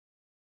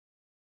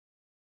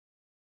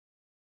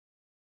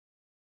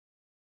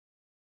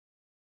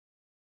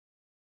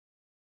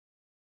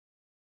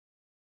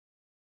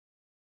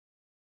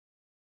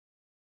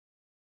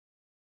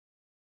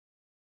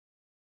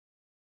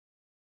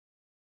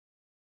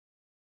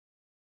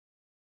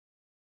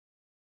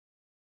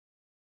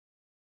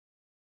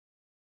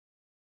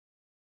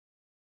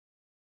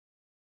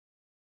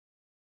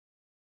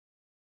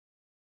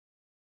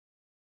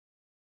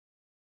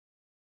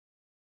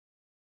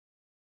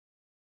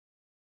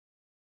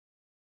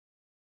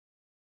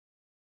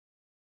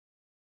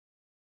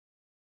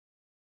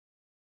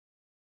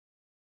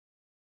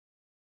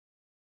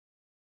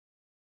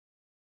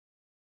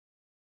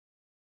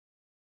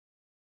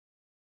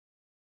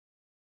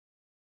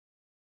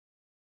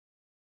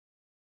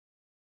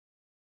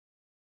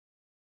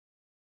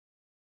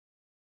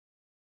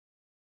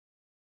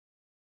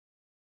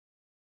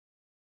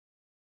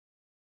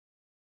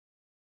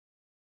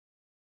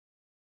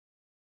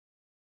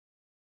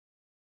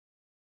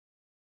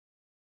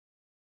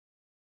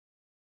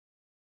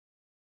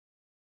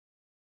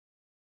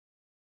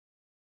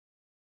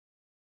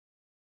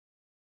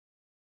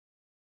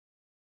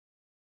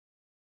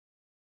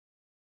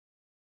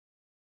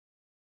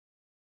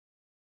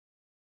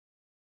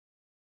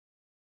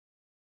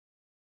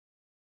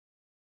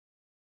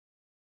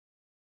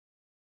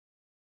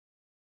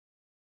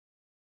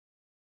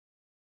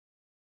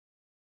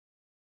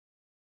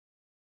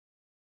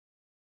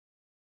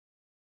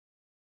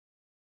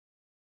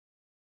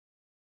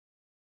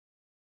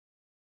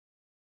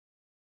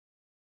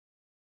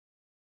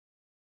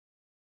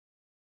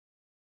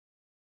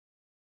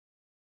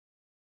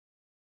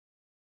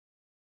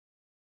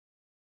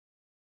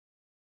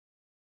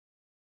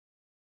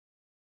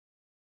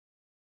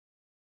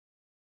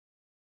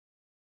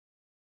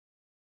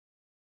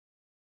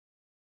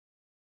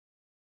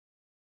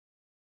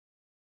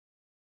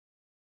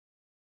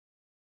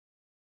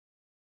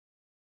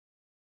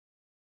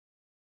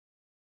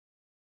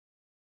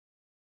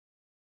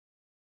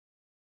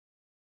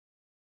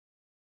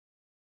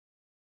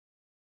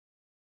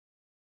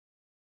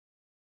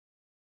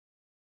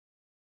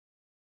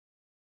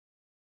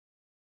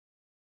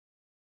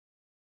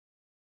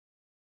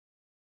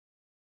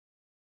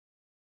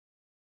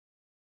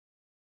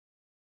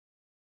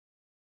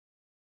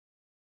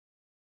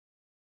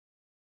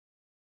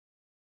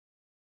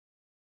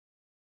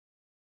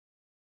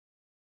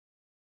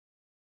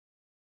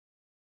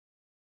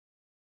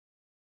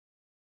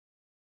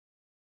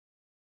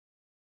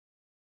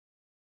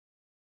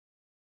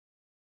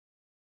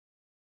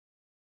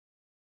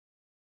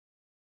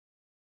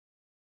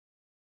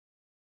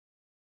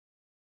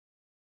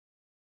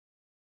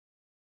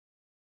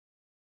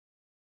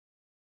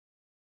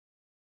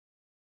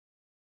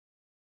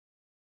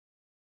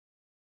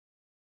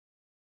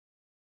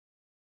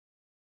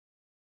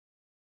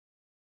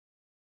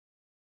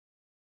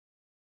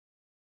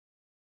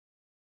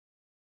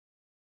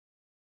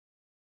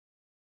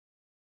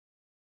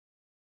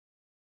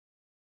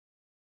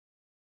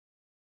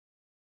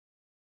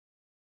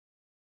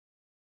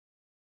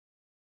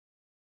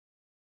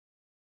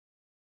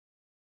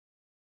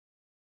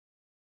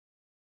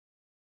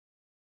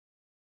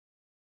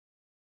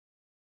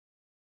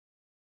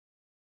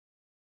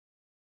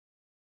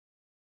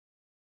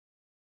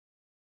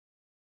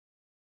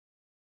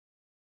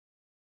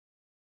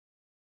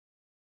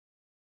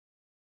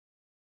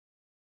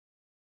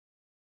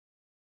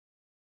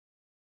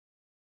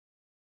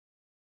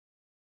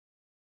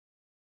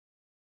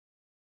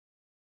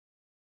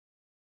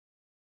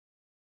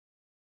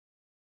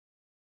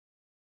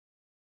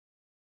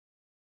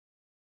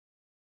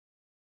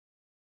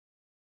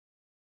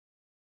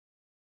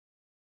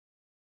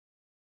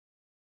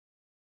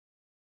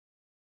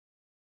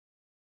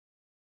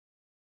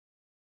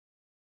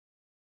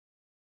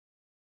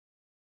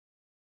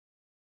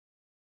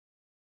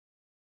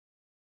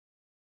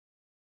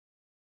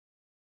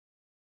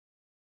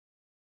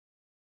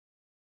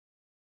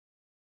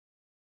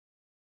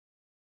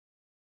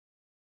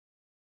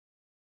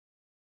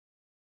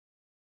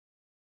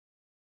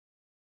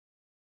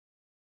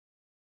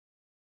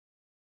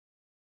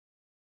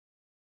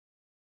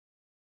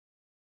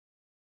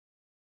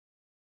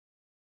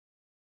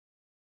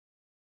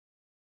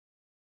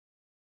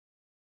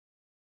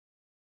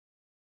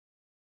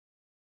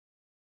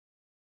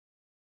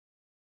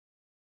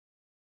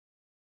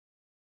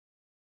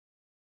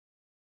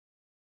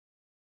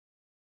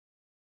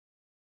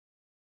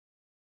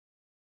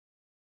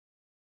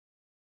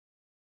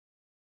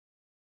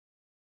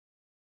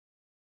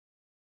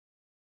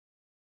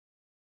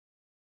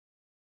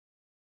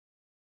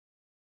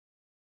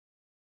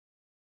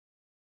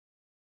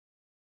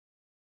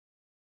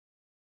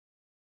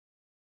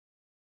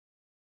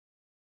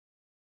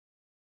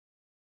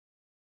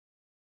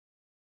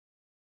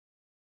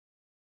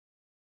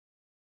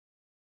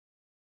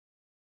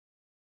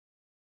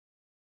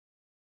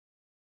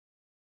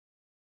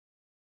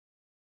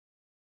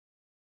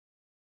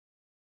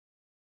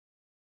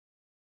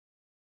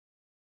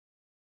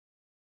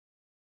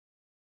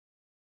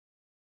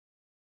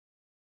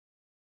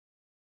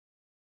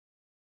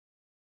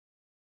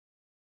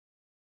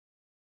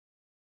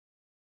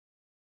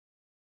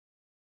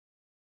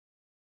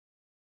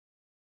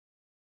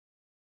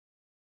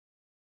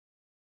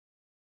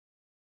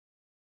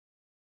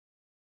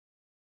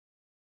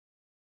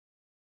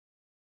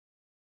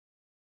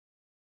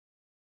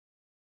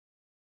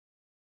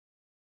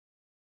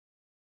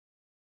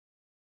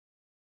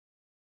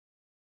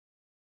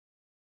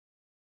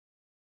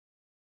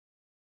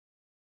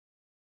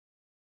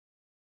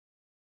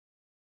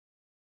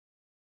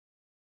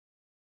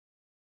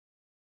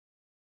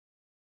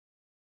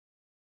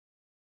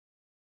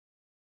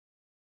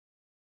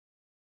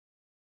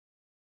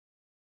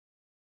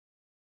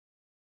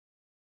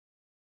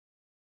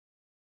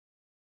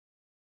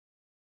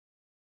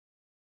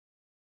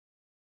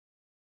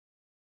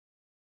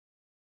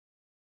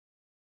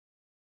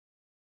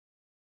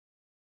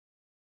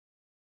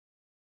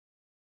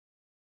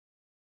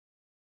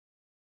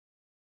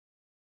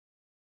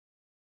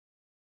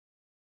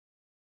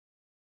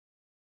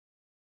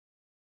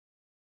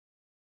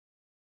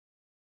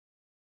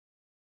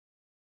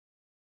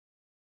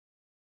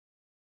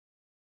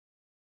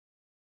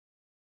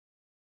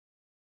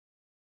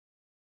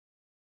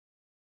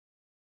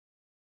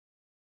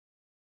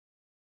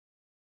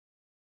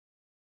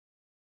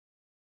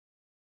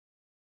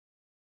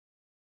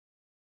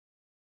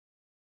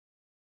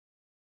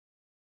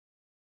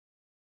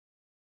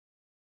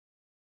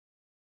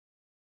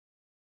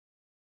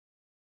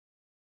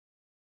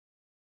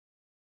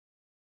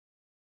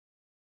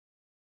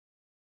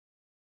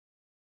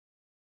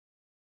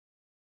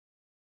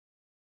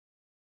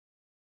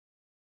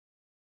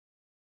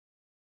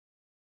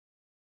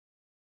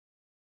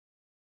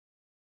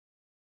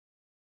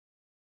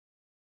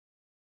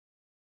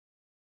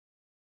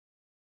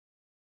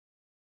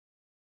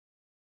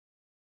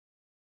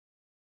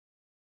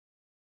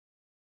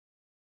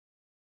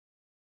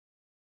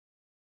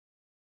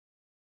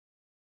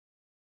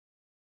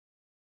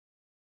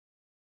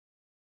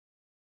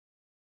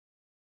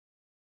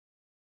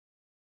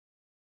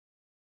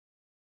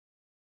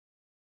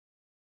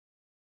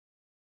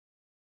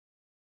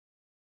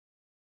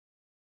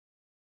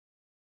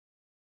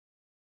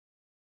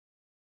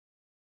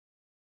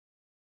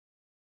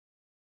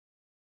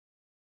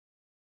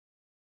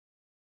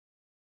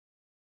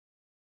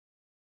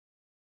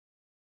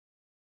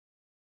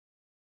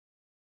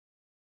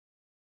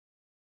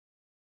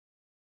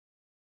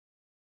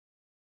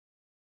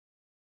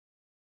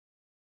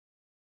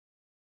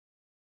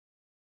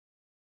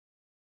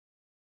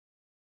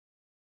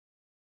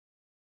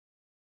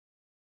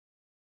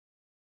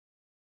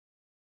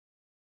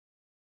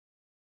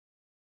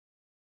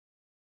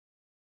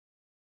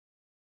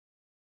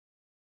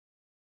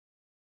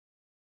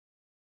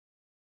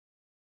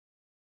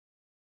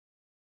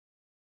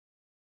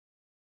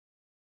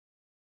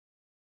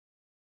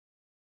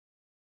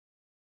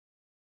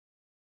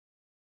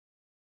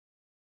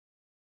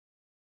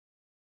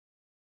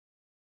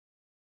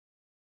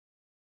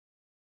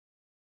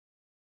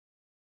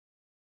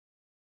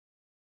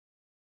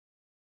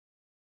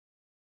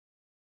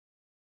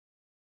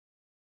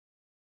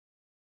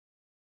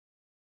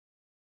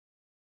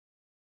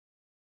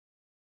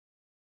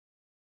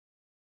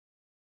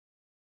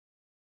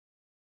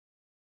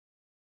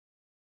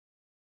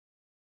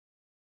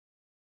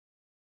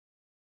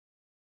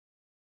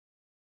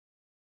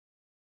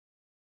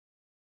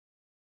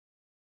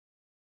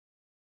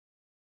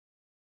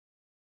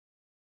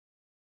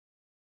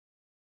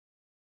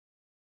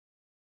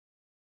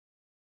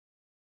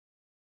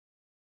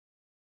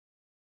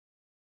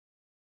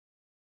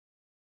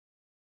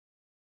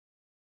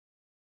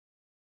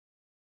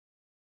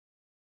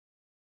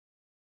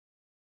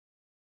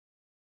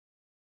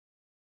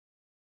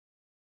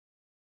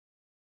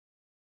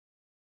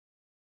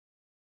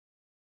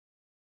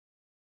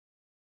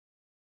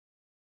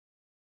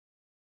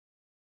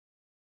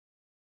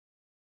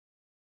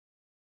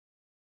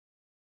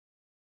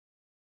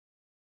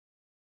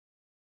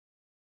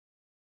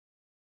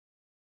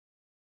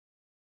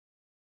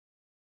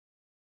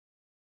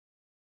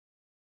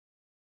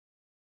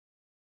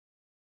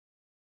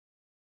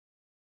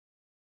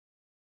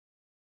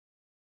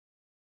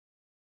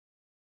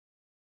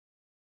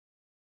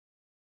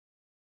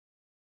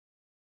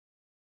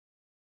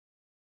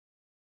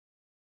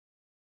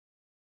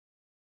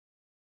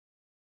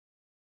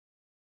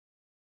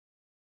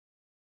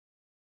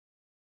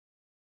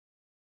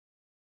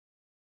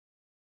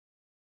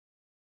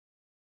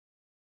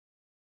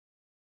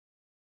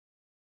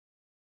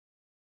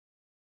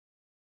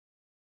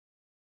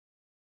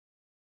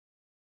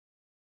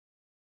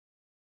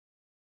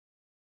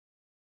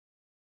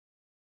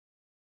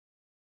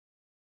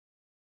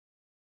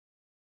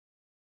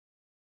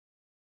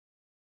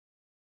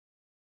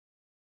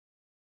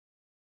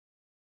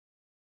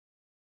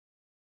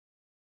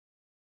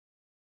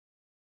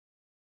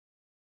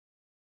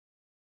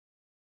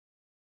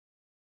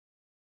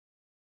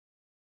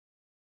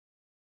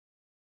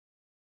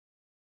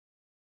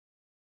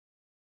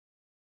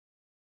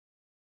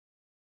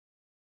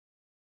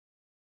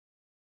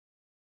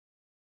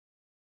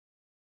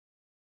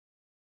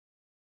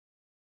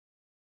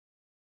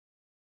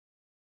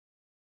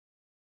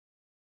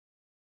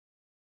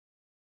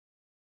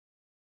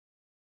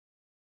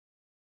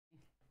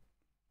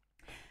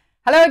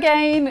Hello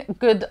again,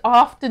 good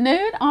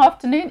afternoon,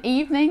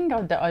 evening,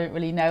 I don't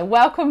really know.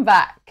 Welcome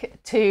back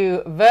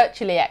to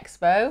Virtually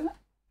Expo.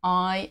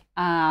 I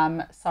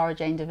am Sarah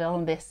Jane DeVille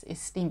and this is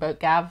Steamboat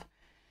Gav.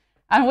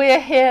 And we're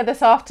here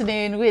this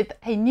afternoon with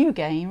a new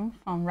game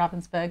from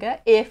Ravensburger.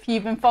 If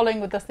you've been following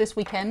with us this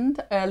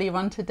weekend, earlier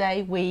on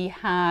today we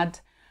had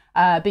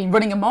been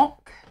running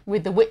amok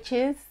with the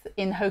witches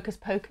in Hocus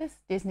Pocus,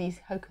 Disney's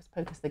Hocus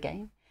Pocus the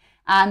game.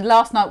 And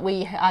last night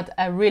we had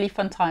a really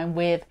fun time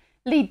with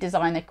lead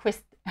designer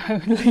Chris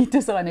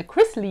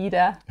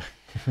Leader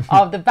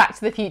of the Back to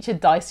the Future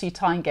Dice Through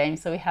Time game.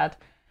 So we had a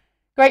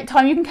great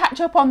time. You can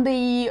catch up on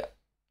the...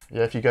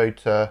 Yeah, if you go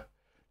to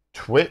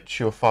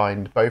Twitch, you'll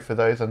find both of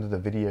those under the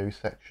video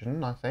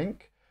section, I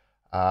think.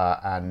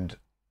 And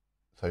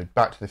so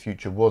Back to the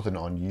Future wasn't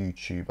on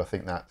YouTube. I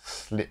think that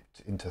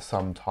slipped into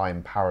some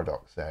time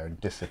paradox there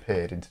and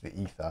disappeared into the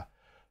ether.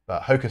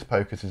 But Hocus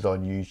Pocus is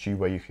on YouTube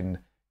where you can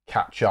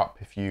catch up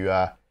if you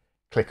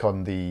click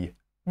on the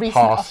recent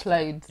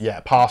uploads. Yeah,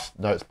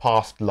 it's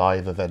past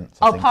live events.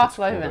 I think past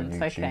live events,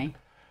 okay.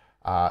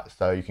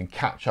 So you can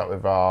catch up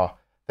with our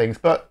things.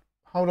 But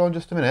hold on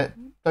just a minute.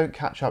 Don't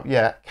catch up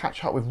yet.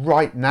 Catch up with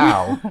right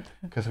now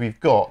because we've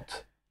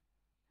got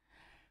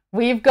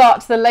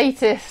the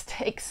latest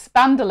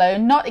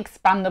expandalone, not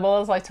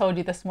expandable, as I told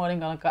you this morning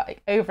when I got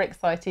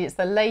overexcited. It's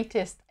the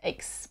latest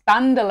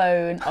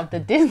expandalone of the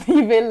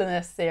Disney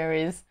Villainous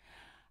series.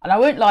 And I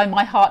won't lie,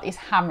 my heart is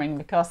hammering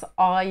because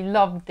I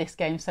love this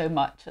game so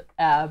much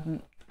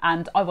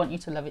and I want you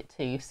to love it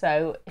too.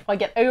 So if I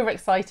get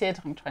overexcited,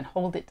 I'm trying to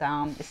hold it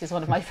down. This is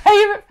one of my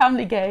favourite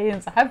family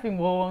games. I have been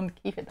warned,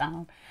 keep it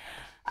down.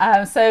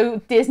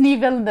 So Disney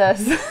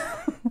Villainous,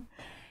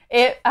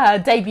 it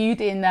debuted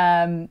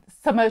in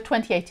summer of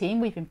 2018.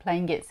 We've been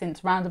playing it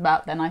since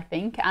roundabout then, I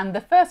think. And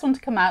the first one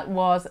to come out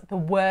was The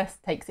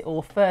Worst Takes It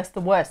All, First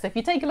the Worst. So if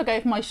you take a look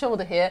over my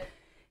shoulder here,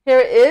 here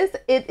it is.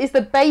 It is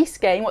the base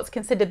game, what's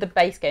considered the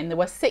base game. There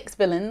were 6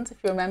 villains, if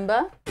you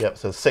remember. Yep,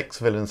 so 6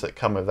 villains that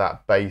come with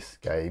that base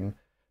game.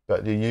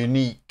 But the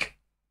unique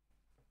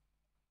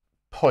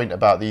point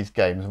about these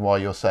games and why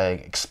you're saying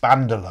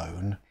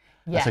expandalone,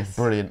 yes. That's a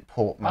brilliant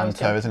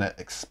portmanteau, isn't it?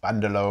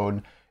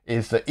 Expandalone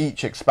is that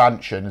each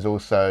expansion is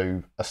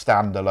also a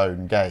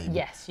standalone game.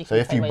 Yes, you can. So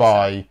if you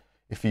buy,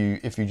 if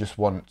you just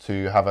want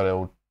to have a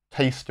little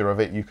taster of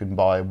it, you can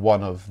buy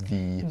one of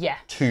the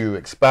 2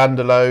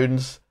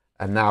 expandalones.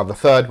 And now the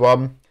third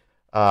one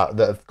that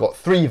have got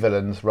 3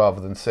 villains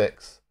rather than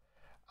 6,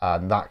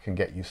 and that can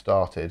get you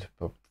started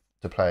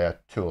to play a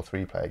 2 or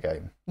 3 player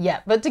game.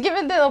 Yeah, but to give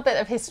a little bit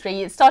of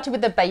history, it started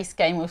with the base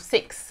game with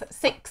six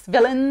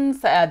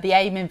villains. The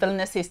aim in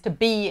Villainous is to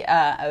be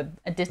a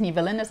Disney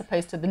villain as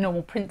opposed to the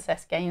normal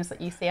princess games that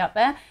you see out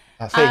there.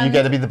 That's it. You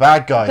get to be the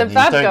bad guy, don't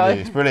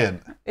you? It's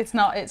brilliant. It's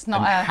not.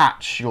 And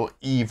hatch your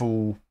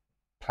evil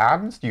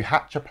plans. Do you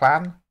hatch a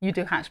plan? You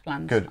do hatch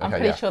plans. Good. Okay, I'm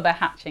pretty sure they're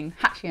hatching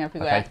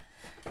everywhere. Okay.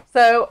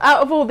 So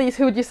out of all these,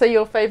 who would you say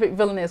your favourite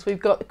villain is? We've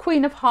got the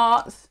Queen of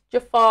Hearts,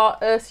 Jafar,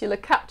 Ursula,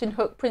 Captain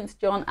Hook, Prince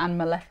John and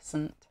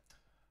Maleficent.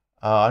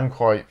 I'm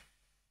quite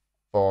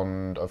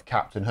fond of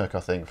Captain Hook, I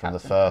think, from the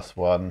first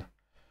one,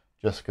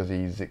 just because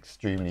he's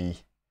extremely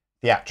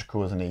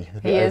theatrical, isn't he?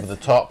 A bit over the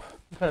top.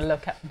 You've got to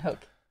love Captain Hook.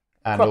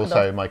 And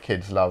also my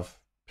kids love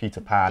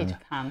Peter Pan.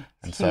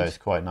 And so it's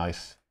quite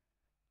nice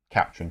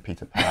capturing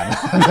Peter Pan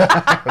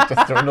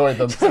just to annoy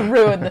them. Just to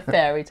ruin the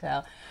fairy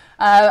tale.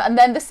 And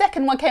then the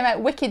second one came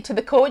out, Wicked to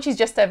the Core, which is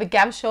just over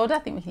Gav's shoulder. I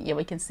think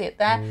we can see it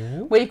there.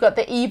 Mm-hmm. We've got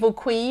the Evil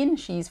Queen.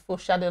 She's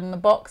foreshadowed on the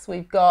box.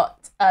 We've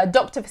got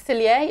Dr.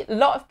 Facilier. A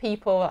lot of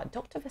people,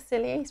 Dr.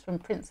 Facilier is from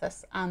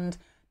Princess and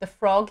the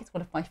Frog. He's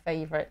one of my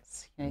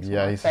favourites. He's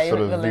a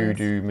sort of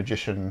voodoo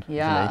magician.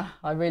 Yeah, isn't he?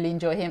 I really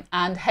enjoy him.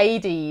 And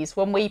Hades.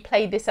 When we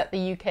played this at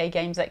the UK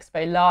Games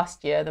Expo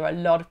last year, there were a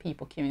lot of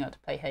people queuing up to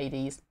play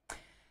Hades.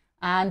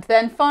 And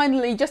then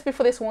finally, just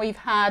before this one, we've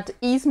had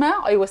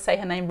Yzma. I always say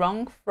her name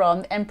wrong,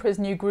 from Emperor's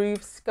New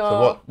Groove.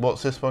 Scar. So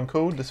what's this one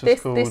called? This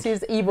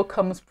is Evil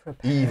Comes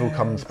Prepared. Evil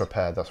Comes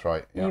Prepared, that's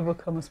right. Yeah. Evil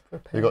Comes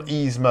Prepared. You've got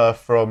Yzma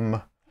from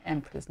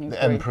Emperor's New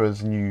Groove.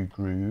 Emperor's New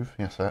Groove,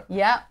 yes sir.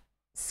 Yeah.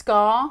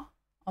 Scar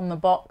on the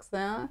box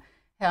there,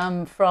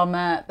 from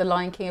The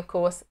Lion King, of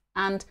course.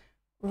 And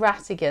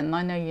Ratigan.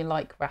 I know you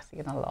like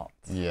Ratigan a lot.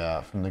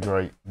 Yeah, from The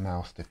Great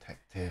Mouse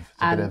Detective. It's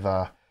a bit of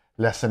a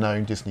lesser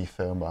known Disney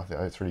film, but I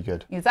think it's really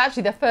good. It's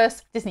actually the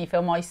first Disney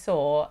film I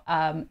saw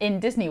in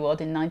Disney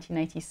World in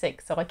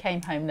 1986, so I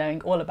came home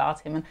knowing all about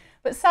him.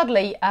 But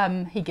sadly,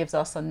 he gives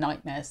us some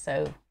nightmares,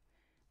 so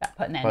that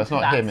put an end to that. Well, it's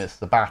not him, it's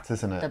the bat,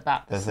 isn't it? The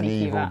bat. There's an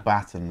evil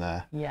bat in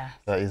there. Yeah.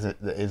 That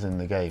is in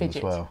the game Fidget.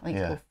 as well. I think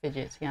it's called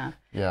Fidget, yeah.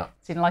 Yeah.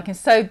 Didn't like him.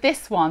 So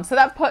this one, so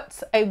that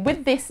puts,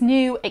 with this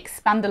new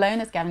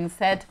expandalone, as Gavin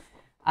said,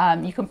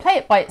 you can play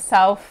it by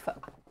itself.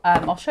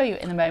 I'll show you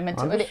in a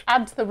moment. It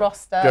adds the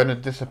roster. Going to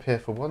disappear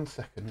for 1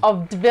 second.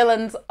 Of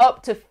villains,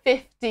 up to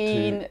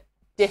 15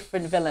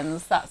 different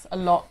villains. That's a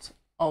lot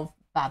of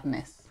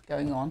badness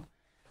going on.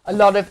 A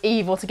lot of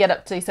evil to get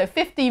up to. So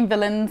 15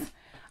 villains.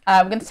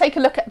 We're going to take a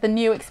look at the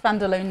new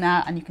Expandalone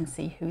now, and you can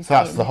see who's. So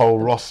that's the whole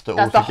roster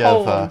all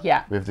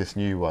together with this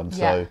new one.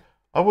 So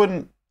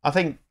I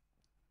think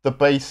the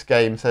base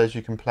game says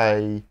you can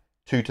play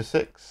 2 to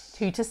 6.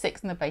 2 to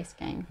 6 in the base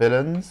game.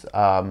 Villains.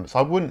 So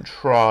I wouldn't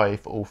try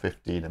for all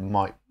 15. It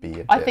might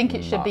be I think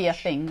it should be a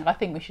thing. I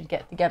think we should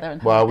get together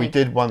and. Well, we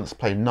did once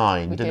play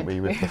 9, didn't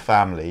we, with the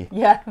family?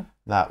 Yeah.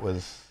 That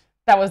was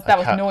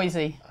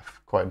noisy.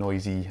 Quite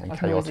noisy and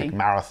chaotic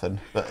marathon,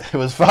 but it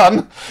was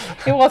fun.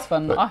 It was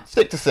fun.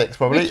 Stick to 6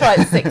 probably. We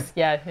tried 6,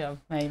 yeah,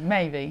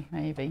 maybe.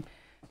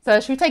 So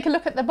should we take a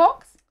look at the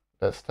box?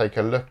 Let's take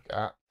a look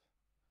at.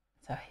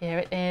 So here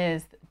it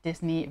is,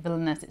 Disney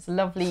Villainous. It's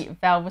lovely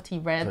velvety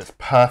red. So it's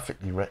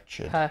perfectly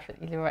wretched.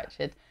 Perfectly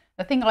wretched.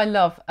 The thing I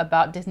love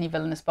about Disney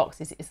Villainous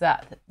boxes is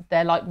that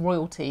they're like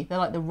royalty. They're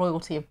like the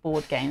royalty of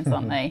board games,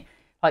 aren't they?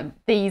 Like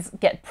these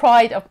get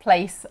pride of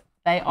place.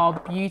 They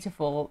are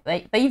beautiful.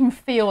 They even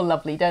feel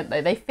lovely, don't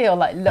they? They feel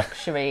like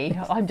luxury.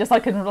 I'm just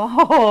like,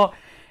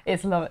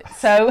 it's lovely.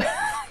 So,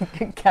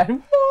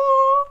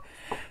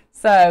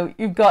 so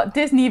you've got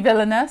Disney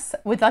Villainous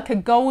with like a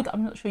gold,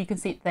 I'm not sure you can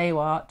see it, there you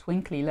are,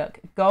 twinkly, look.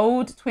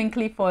 Gold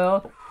twinkly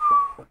foil.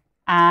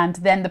 And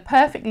then the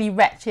Perfectly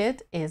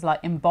Wretched is like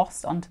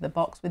embossed onto the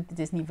box with the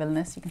Disney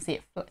Villainous. You can see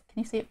it, can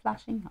you see it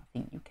flashing? I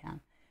think you can.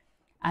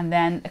 And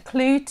then a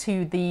clue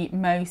to the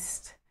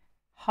most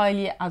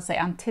highly, I'd say,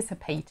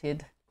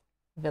 anticipated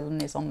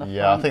villain is on the front.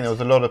 Yeah, I think there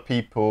was a lot of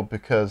people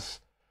because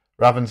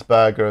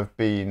Ravensburger have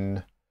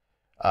been,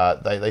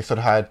 they sort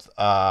of had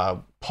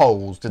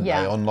polls, didn't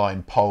they?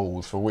 Online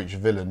polls for which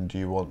villain do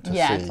you want to see.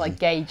 Yeah, it's like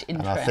gauge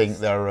interest. And I think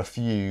there are a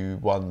few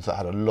ones that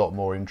had a lot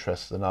more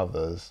interest than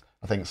others.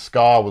 I think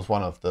Scar was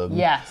one of them.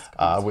 Yes.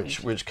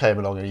 Which came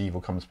along and Evil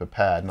Comes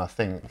Prepared. And I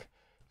think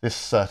this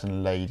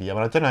certain lady, I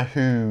mean, I don't know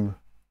who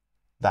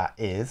that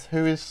is.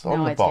 Who is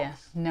on the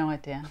box? No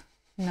idea.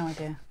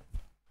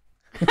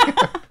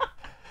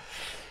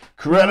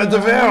 Cruella de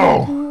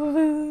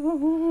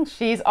Vil!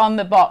 She's on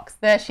the box.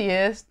 There she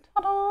is.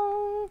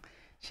 Ta-da!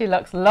 She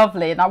looks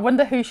lovely. And I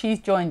wonder who she's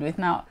joined with.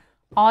 Now,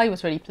 I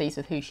was really pleased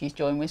with who she's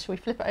joined with. Shall we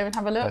flip it over and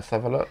have a look? Let's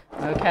have a look.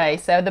 Okay,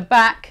 so the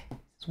back,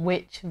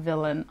 which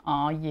villain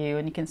are you?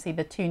 And you can see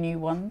the 2 new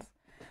ones.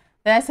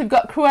 There, so we've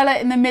got Cruella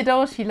in the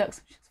middle. She's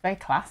very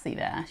classy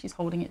there. She's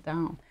holding it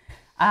down.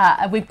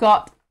 And we've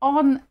got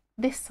on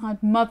this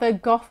side, Mother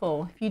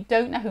Gothel. If you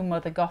don't know who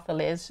Mother Gothel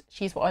is,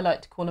 she's what I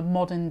like to call a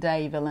modern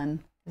day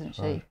villain, isn't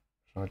she?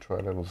 Shall I try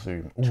a little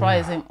zoom? Ooh, try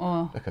a zoom.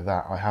 Oh. Look at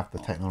that. I have the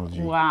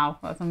technology. Wow,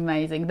 that's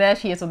amazing. There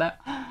she is with that.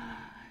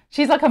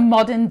 She's like a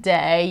modern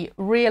day,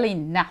 really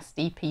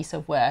nasty piece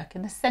of work.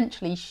 And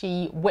essentially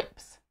she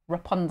whips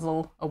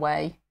Rapunzel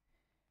away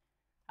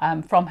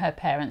from her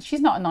parents.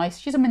 She's not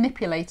she's a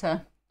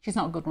manipulator. She's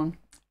not a good one.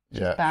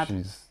 She's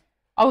bad.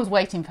 I was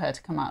waiting for her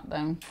to come out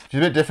though. She's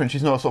a bit different.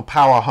 She's not sort of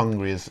power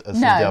hungry as some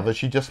of the others.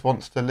 She just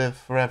wants to live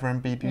forever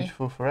and be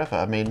beautiful forever.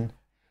 I mean,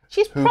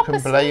 who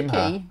can blame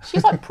her?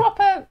 She's like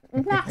proper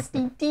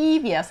nasty,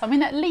 devious. I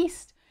mean, at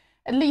least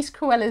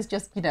Cruella's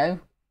just,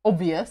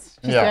 obvious.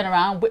 She's going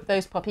around, whip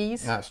those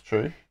puppies. That's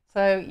true.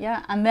 So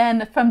yeah, and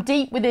then from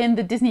deep within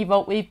the Disney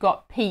Vault, we've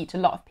got Pete. A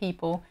lot of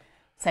people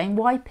saying,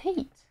 why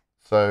Pete?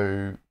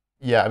 So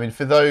yeah, I mean,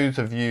 for those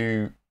of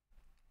you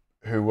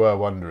who were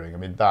wondering, I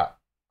mean,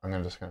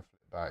 I'm just going to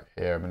flip back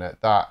here a minute.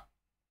 That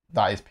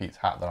is Pete's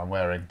hat that I'm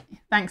wearing.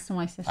 Thanks to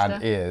my sister.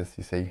 And ears,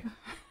 you see.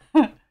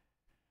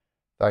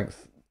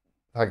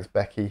 Thanks,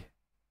 Becky.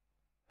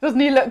 Doesn't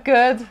he look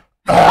good?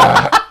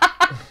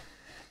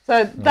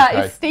 So that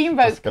is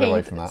Steamboat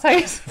Pete. So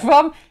it's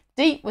from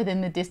deep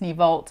within the Disney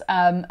Vault.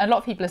 A lot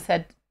of people have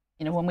said,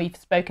 when we've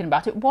spoken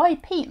about it, why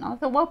Pete? And I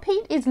thought, well,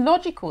 Pete is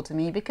logical to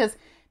me because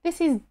this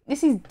is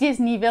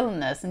Disney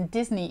Villainous and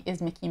Disney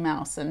is Mickey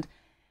Mouse. And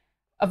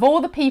of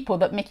all the people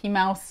that Mickey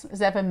Mouse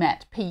has ever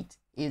met, Pete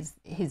is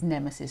his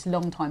nemesis,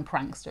 long-time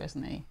prankster,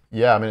 isn't he?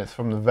 Yeah, I mean, it's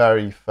from the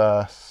very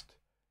first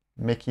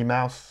Mickey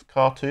Mouse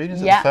cartoon.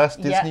 Is it the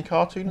first Disney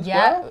cartoon as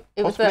well?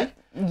 It was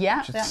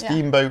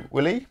Steamboat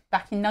Willie.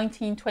 Back in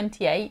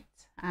 1928.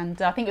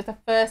 And I think it was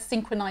the first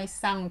synchronised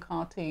sound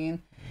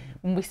cartoon.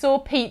 When we saw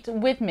Pete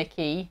with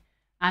Mickey.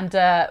 And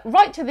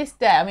right to this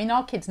day, I mean,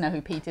 our kids know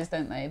who Pete is,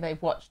 don't they?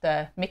 They've watched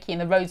Mickey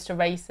and the Roadster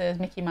Racers,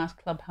 Mickey Mouse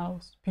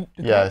Clubhouse. Pete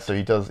the Cat. So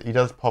he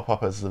does pop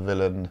up as the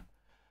villain.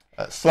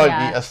 A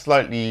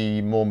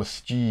slightly more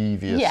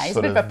mischievous. Yeah, he's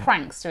a bit of a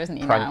prankster, isn't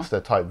he?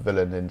 Prankster type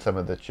villain in some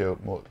of the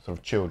more sort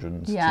of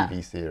children's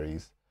TV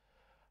series.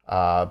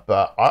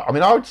 But I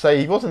mean, I would say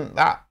he wasn't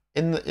that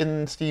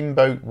in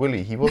Steamboat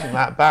Willie. He wasn't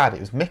that bad. It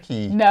was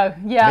Mickey. No,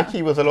 yeah.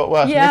 Mickey was a lot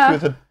worse. Yeah.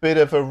 Mickey was a bit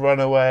of a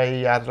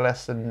runaway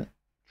adolescent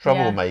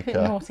troublemaker. Yeah,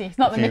 a bit naughty. It's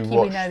not the Mickey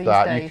we know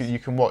these days. You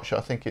can watch it.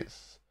 I think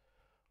it's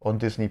on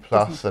Disney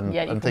Plus and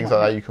things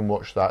like that. You can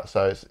watch that.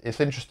 So it's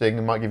interesting.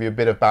 It might give you a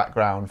bit of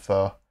background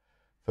for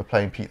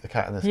playing Pete the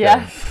Cat in this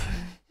game.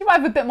 You might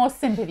have a bit more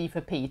sympathy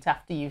for Pete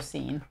after you've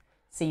seen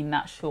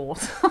that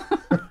short.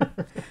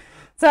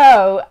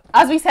 So,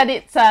 as we said,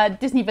 it's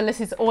Disney Villainous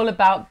is all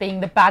about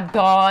being the bad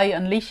guy,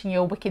 unleashing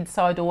your wicked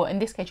side, or in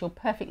this case, your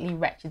perfectly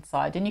wretched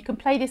side. And you can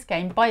play this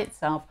game by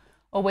itself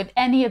or with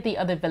any of the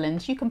other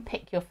villains. You can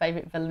pick your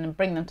favourite villain and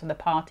bring them to the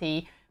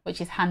party,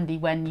 which is handy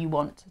when you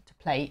want to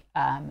play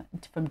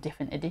from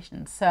different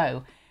editions.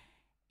 So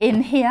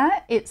in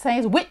here it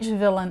says, which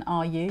villain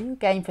are you?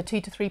 Game for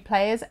 2 to 3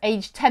 players,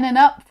 age 10 and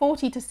up,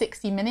 40 to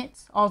 60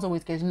 minutes. Ours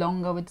always goes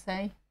long, I would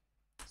say.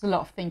 There's a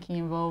lot of thinking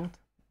involved.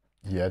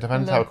 Yeah,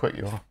 depends how quick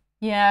you are.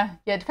 Yeah,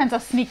 it depends how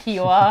sneaky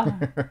you are.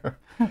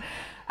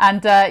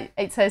 And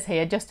it says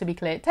here, just to be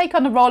clear, take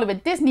on the role of a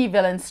Disney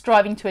villain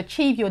striving to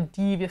achieve your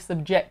devious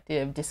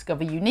objective.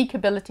 Discover unique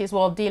abilities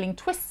while dealing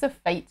twists of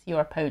fate to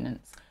your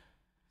opponents.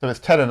 So it's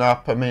 10 and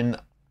up. I mean,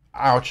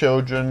 our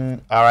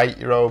children, our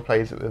 8-year-old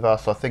plays it with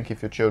us. I think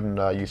if your children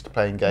are used to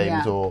playing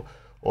games, or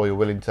you're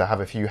willing to have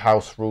a few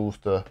house rules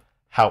to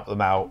help them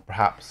out,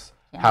 perhaps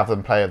have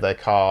them play with their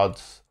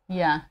cards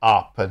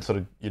up and sort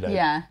of,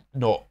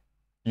 not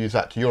use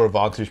that to your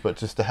advantage, but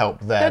just to help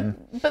them.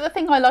 But the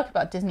thing I like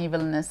about Disney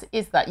Villainous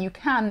is that you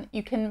can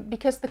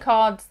because the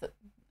cards,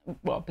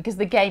 because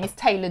the game is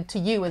tailored to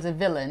you as a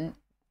villain,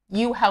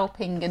 you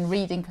helping and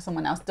reading for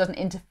someone else doesn't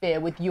interfere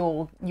with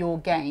your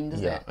game,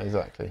 does it? Yeah,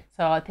 exactly.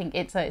 So I think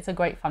it's a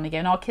great fun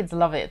game. Our kids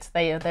love it.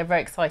 They're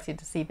very excited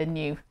to see the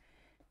new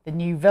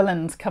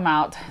villains come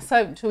out.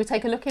 So shall we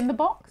take a look in the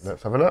box?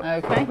 Let's have a look.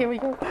 Okay, here we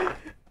go.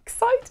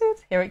 Excited.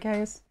 Here it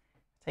goes.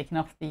 Taking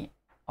off the.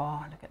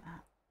 Oh, look at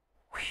that.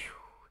 Whew.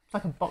 It's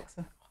like a box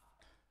of.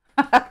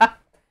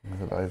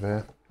 Move it over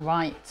here.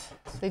 Right.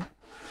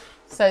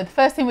 So the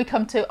first thing we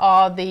come to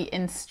are the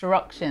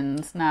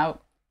instructions.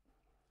 Now,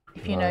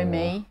 if you know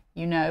me,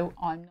 you know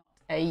I'm not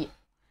a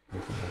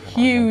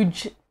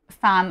huge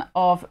fan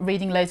of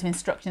reading loads of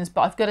instructions,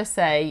 but I've got to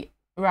say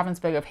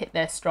Ravensburger have hit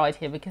their stride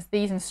here, because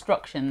these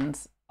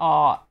instructions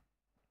are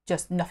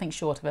just nothing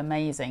short of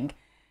amazing.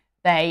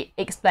 They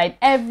explain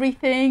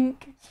everything,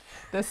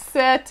 the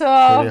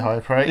setup. Pretty high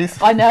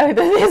praise. I know, that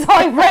is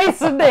high praise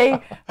for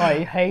me.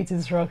 I hate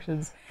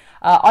instructions.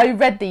 I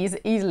read these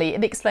easily.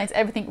 It explains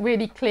everything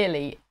really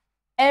clearly.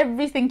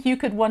 Everything you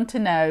could want to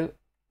know,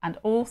 and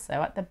also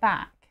at the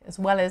back, as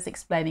well as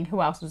explaining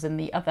who else was in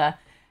the other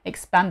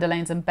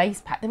expandalones and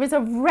base pack, there is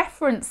a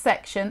reference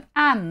section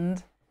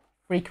and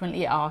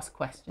frequently asked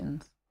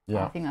questions.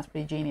 Yeah. I think that's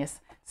pretty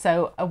genius.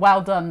 So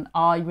well done.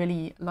 I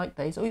really like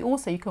those.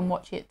 Also, you can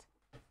watch it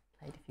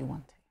played if you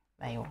want to.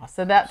 There you are.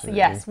 So that's, absolutely.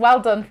 Yes,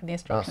 well done for the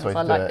instructions. That's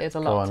I like those a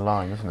lot. Go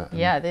online, isn't it?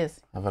 Yeah, it is.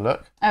 Have a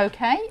look.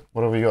 Okay.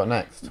 What have we got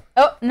next?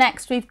 Up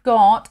next, we've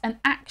got an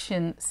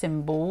action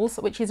symbols,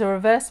 which is a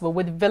reversible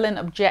with villain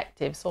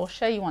objectives. So I'll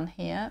show you one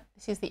here.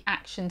 This is the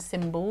action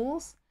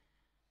symbols,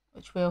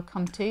 which we'll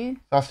come to.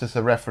 That's just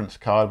a reference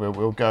card.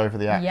 We'll go over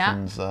the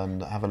actions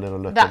and have a little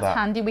look at that. That's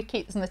handy. We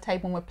keep this on the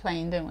table when we're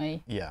playing, don't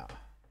we? Yeah.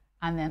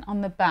 And then on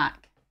the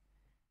back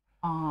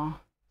are...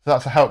 So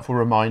that's a helpful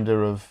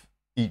reminder of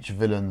each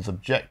villain's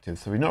objective.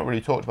 So we've not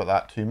really talked about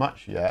that too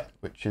much yet,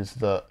 which is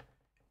that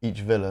each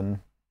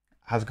villain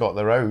has got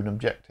their own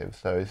objective.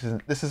 So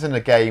this isn't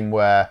a game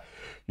where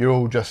you're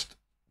all just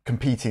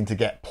competing to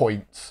get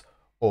points,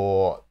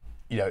 or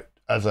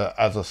as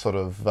a sort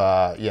of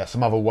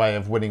some other way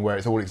of winning where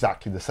it's all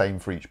exactly the same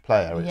for each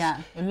player.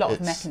 A lot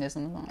of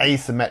mechanisms.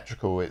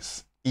 Asymmetrical.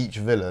 It's each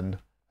villain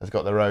has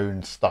got their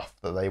own stuff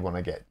that they want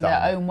to get done.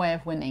 Their own way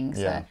of winning.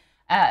 So,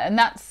 and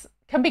that's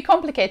can be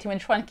complicated when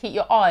trying to keep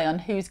your eye on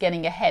who's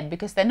getting ahead,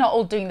 because they're not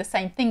all doing the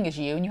same thing as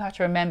you, and you have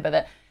to remember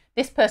that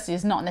this person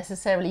is not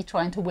necessarily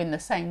trying to win the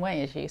same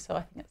way as you. So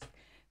I think it's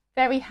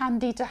very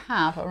handy to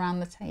have around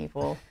the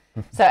table.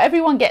 So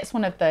everyone gets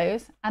one of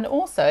those. And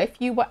also, if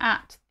you were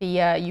at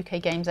the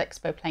UK Games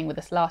Expo playing with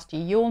us last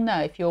year, you'll know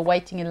if you're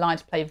waiting in line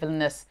to play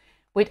Villainous,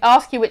 we'd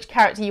ask you which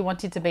character you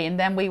wanted to be, and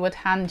then we would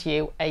hand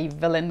you a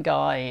villain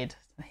guide.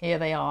 So here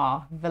they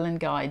are, villain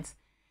guides.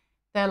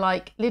 They're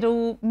like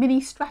little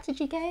mini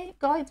strategy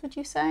guides, would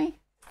you say?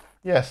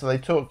 Yeah, so they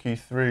talk you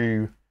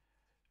through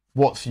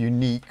what's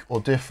unique or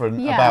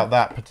different about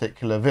that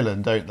particular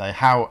villain, don't they?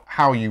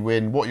 How you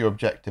win, what your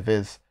objective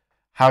is,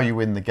 how you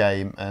win the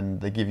game,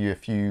 and they give you a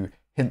few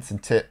hints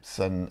and tips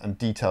and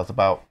details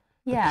about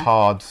the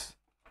cards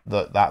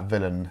that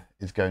villain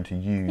is going to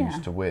use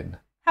to win.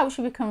 How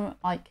should we become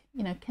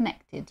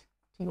connected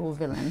to your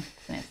villain?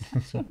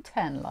 It's your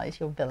turn lies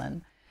your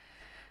villain.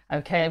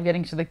 Okay, I'm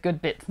getting to the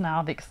good bits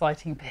now, the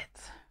exciting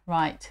bits.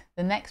 Right,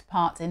 the next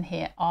parts in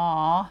here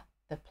are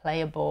the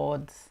player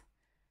boards.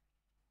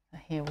 So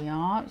here we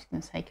are. I'm just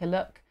going to take a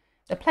look.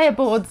 The player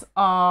boards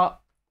are...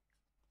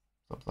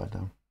 Upside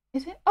down.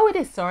 Is it? Oh, it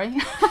is, sorry.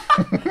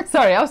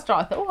 Sorry, I was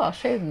trying to think, I'll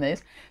show them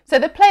these. So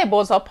the player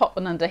boards, I'll pop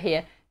one under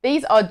here.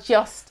 These are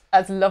just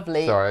as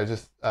lovely. Sorry, I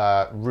just...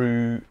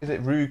 is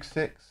it Rouge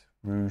 6?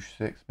 Rouge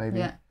 6, maybe?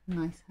 Yeah,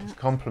 nice hat. It's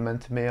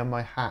complimenting me on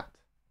my hat.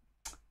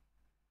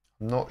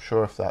 I'm not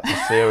sure if that's a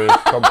serious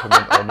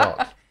compliment or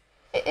not.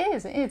 It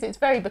is. It's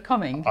very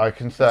becoming. I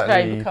can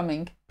certainly very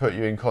becoming. Put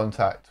you in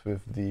contact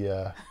with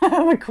the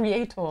the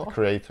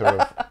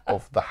creator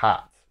of the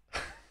hat.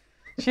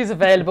 She's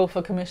available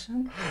for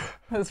commission.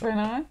 That's very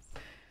nice.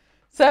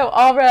 So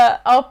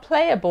our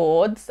player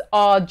boards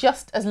are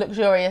just as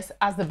luxurious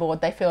as the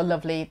board. They feel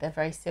lovely. They're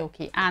very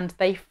silky, and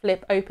they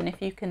flip open. If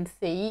you can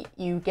see,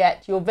 you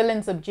get your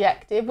villain's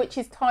objective, which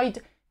is tied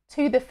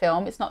to the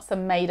film. It's not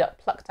some made up,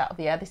 plucked out of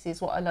the air. This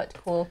is what I like to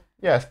call.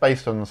 Yeah, it's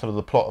based on sort of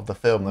the plot of the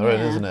film they're in,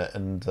 isn't it?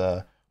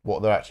 And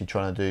what they're actually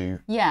trying to do.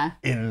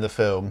 In the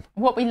film.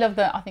 What we love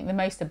I think the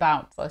most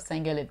about, I was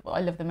saying earlier, what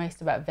I love the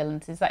most about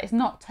Villains is that it's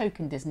not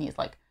token Disney. It's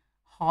like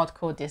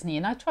hardcore Disney.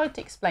 And I tried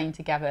to explain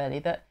to Gav earlier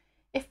that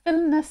if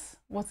Villainous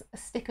was a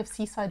stick of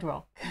seaside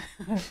rock,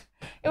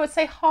 it would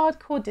say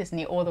hardcore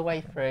Disney all the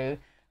way through.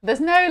 There's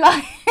no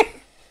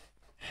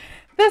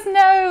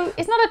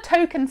it's not a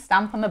token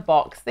stamp on the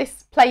box.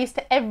 This plays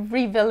to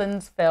every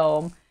Villains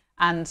film,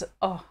 and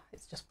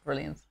it's just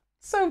brilliant.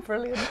 So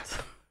brilliant.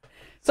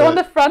 So on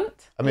the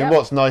front. I mean,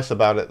 what's nice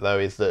about it though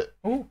is that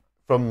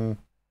from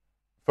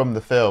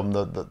the film,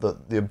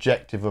 the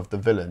objective of the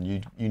villain,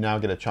 you now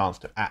get a chance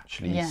to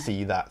actually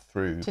see that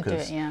through.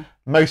 Because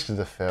most of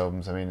the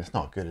films, I mean, it's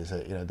not good, is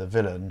it? You know, the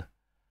villain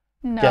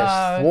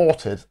gets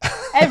thwarted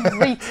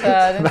every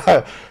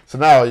turn. So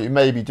now you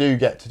maybe do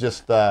get to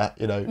just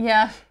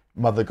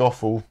Mother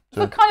Gothel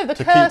to kind of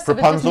the keep curse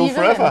Rapunzel of a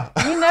Disney forever.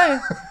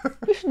 Villain.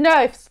 You should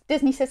know if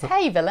Disney says,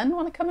 "Hey, villain,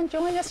 want to come and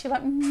join us?" You're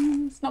like,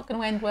 "It's not going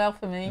to end well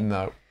for me."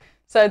 No.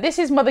 So this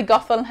is Mother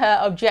Gothel. Her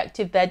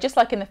objective there, just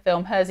like in the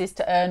film, hers is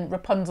to earn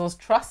Rapunzel's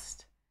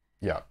trust.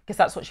 Yeah. Because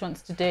that's what she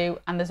wants to do.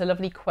 And there's a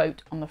lovely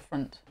quote on the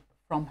front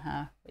from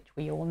her, which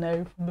we all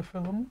know from the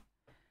film.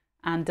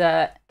 And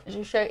as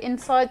you show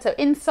inside, so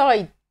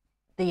inside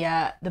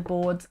the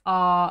boards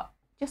are,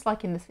 just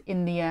like in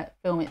the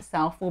film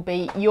itself, will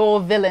be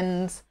your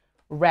villain's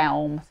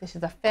realm. This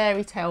is a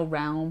fairy tale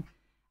realm.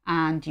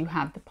 And you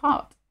have the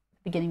part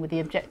beginning with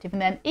the objective.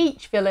 And then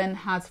each villain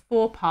has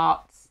 4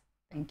 parts.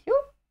 Thank you.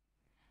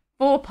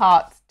 4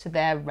 parts to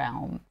their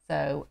realm,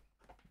 so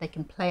they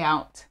can play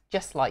out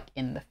just like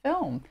in the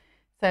film.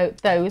 So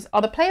those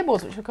are the player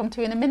boards, which we'll come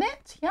to in a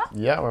minute. Yeah.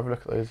 Yeah, we'll have a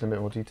look at those in a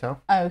bit more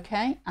detail.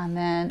 Okay, and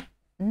then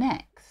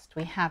next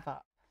we have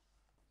up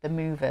the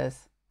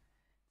movers.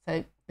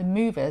 So the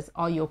movers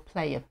are your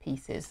player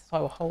pieces. So I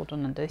will hold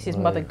on under. This is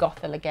Mother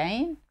Gothel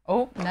again.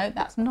 Oh no,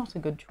 that's not a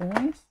good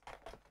choice.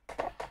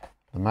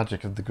 The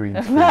magic of the green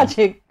The screen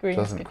magic green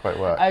doesn't screen. quite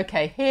work.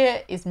 Okay,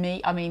 here is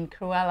me. I mean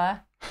Cruella.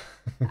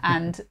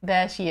 And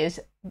there she is.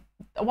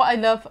 What I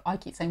love, I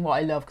keep saying what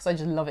I love because I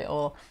just love it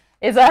all,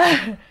 is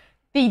the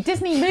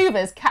Disney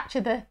movers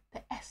capture the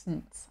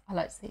essence. I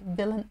like to say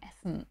villain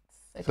essence.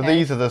 Okay? So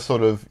these are the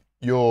sort of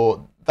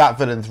that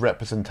villain's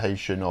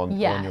representation on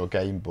your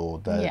game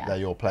board. They're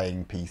your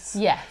playing piece.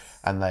 Yes.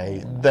 And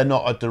they're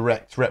not a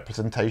direct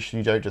representation.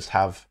 You don't just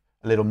have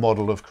a little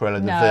model of Cruella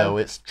de Vil.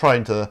 It's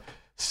trying to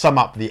sum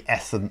up the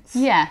essence.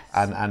 Yes.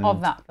 And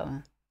of that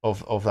villain.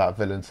 Of that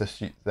villain. So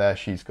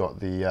she's got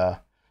the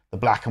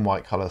black and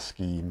white colour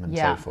scheme and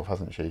so forth,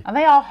 hasn't she? And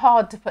they are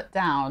hard to put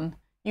down.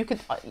 You could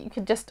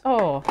just,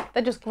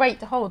 they're just great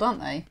to hold,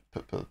 aren't they?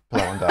 Put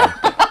that one down.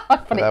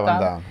 Put that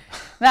one down.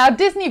 Now,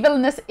 Disney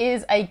Villainous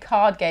is a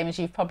card game, as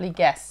you've probably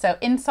guessed. So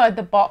inside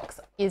the box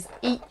is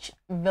each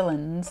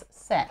villain's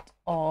set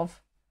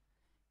of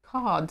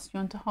cards. Do you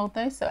want to hold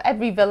those? So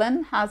every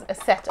villain has a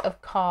set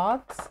of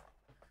cards.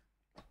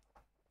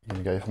 You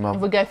going to go for Mother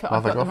We'll go for,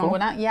 I've got the wrong Gothel?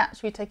 one out. Yeah,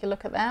 should we take a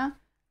look at that?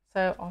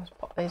 So I'll just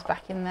pop those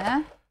back in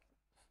there.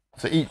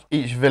 So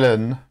each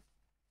villain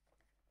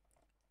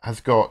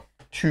has got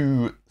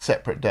 2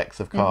 separate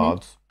decks of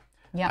cards.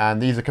 Yeah. And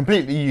these are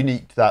completely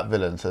unique to that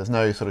villain. So there's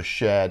no sort of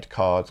shared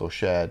cards or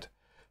shared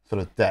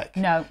sort of deck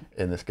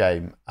in this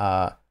game.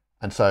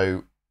 And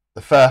so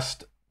the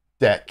first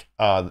deck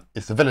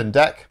is the villain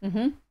deck.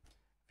 If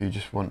you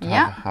just want to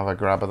have a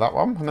grab of that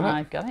one a minute.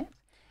 I've got it.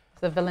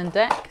 It's the villain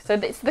deck. So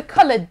it's the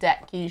coloured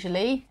deck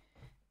usually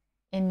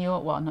in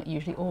your, well, not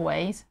usually,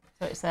 always.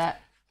 So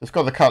it's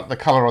got the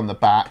colour on the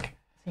back.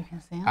 So you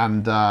can see it.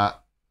 And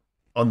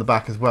on the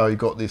back as well, you've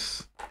got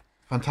this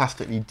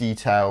fantastically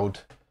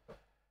detailed,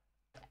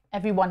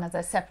 everyone has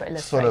a separate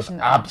illustration. sort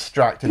of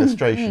abstract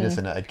illustration,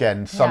 isn't it?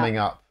 Again, summing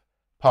up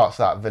parts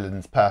of that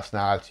villain's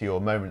personality or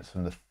moments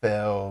from the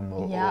film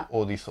or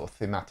all these sort of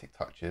thematic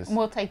touches. And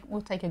we'll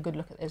take a good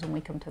look at those when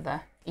we come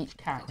to each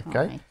character.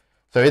 Okay.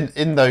 So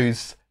in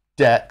those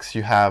decks,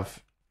 you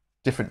have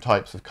different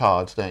types of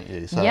cards, don't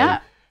you? So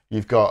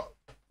you've got.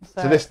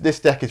 So this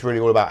deck is really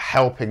all about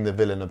helping the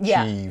villain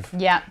achieve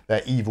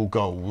their evil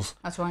goals.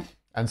 That's right.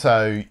 And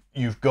so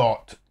you've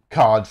got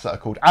cards that are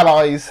called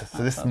allies.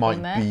 So this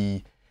might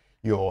be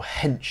your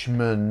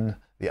henchmen,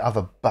 the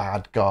other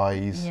bad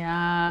guys.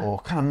 Yeah. Or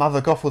kind of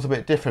Mother Gothel's a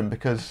bit different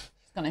because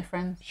she's got no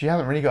friends. She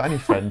hasn't really got any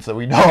friends that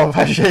we know of,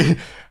 has she?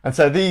 And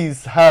so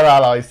her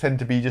allies tend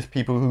to be just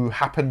people who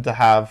happen to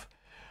have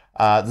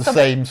the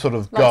same sort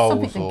of goals.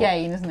 Something to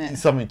gain, isn't it?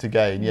 Something to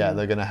gain, yeah.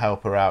 They're going to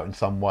help her out in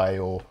some way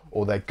or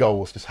their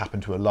goals just happen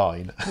to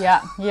align.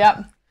 Yeah.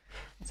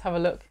 Let's have a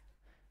look.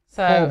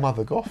 So, poor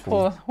Mother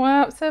Gothel.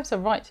 Well, it serves her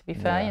right, to be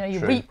fair. Yeah, you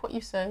true. reap what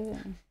you sow.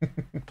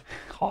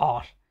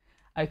 Gosh.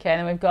 Okay, and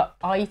then we've got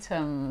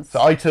items.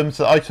 So items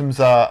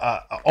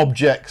are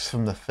objects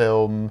from the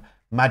film.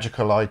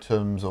 magical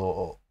items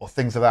or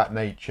things of that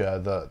nature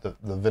that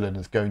the villain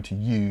is going to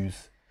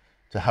use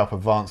to help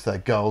advance their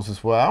goals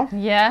as well.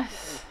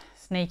 Yes,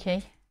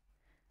 sneaky.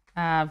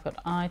 I've got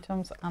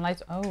items and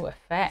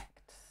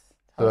effects.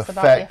 So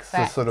effects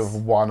are sort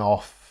of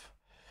one-off.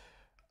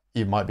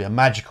 It might be a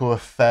magical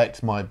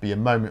effect, might be a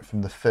moment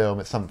from the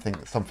film. It's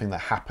something that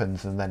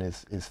happens and then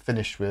is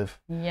finished with.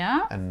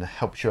 Yeah. And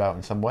helps you out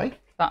in some way.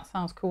 That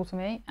sounds cool to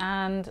me.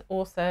 And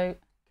also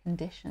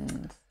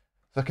conditions.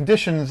 So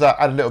conditions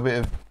add a little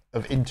bit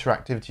of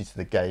interactivity to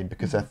the game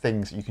because they're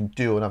things you can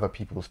do on other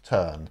people's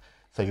turn.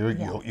 So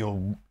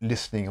you're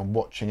listening and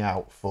watching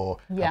out for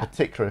a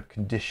particular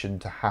condition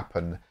to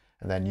happen,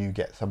 and then you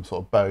get some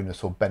sort of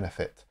bonus or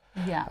benefit.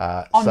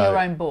 Yeah. On your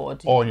own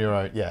board. On your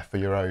own, yeah, for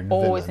your own.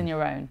 Always villain. in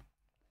your own.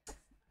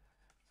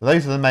 So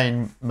those are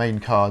the main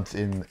cards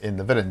in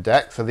the villain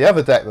deck. So the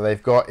other deck that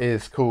they've got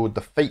is called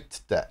the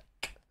Fate deck.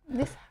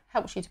 This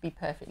helps you to be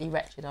perfectly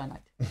wretched, I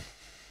like.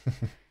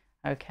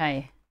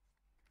 Okay.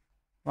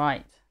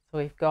 Right. So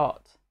we've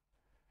got,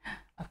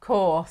 of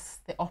course,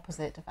 the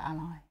opposite of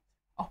ally.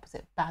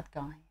 Opposite bad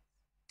guy.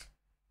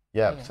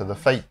 Yeah, so the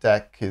Fate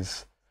deck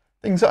is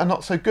things that are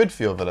not so good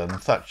for your villain,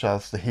 such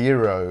as the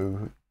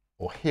hero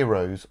or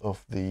heroes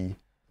of the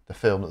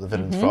film that the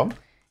villain's from.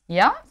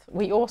 Yeah,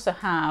 we also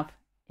have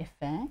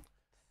effects.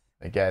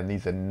 Again,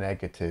 these are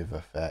negative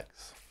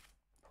effects.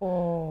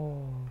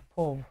 Poor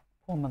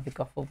Mother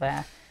Gothel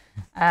there.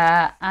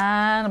 And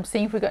I'm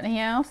seeing if we've got anything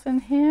else in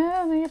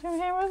here. Negative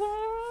heroes.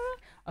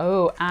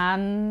 Oh,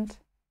 and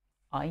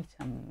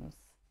items.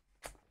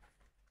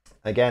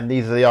 Again,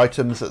 these are the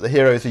items that the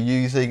heroes are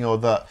using or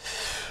that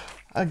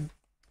are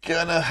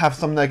gonna have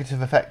some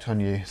negative effect on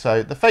you.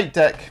 So the Fate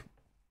deck,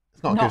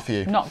 it's not good for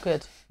you. Not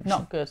good.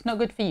 Not good. Not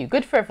good for you.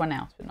 Good for everyone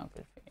else, but not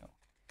good for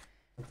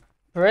you.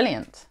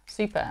 Brilliant.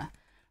 Super.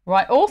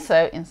 Right,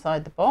 also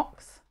inside the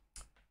box,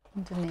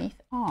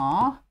 underneath,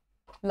 are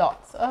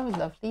lots of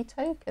lovely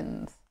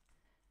tokens.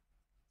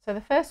 So the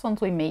first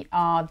ones we meet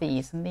are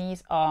these, and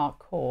these are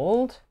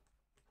called...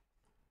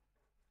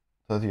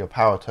 Those are your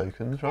power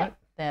tokens, right? Yep,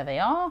 there they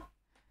are.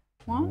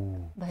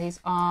 These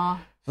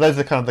are... So those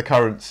are kind of the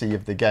currency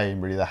of the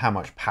game, really, how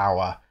much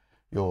power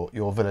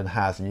your villain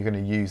has, and you're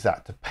going to use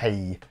that to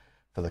pay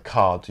for the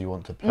cards you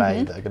want to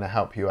play that are going to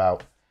help you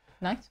out.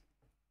 Nice.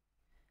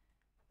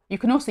 You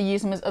can also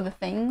use them as other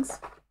things.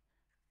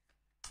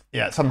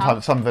 Yeah,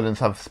 sometimes some villains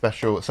have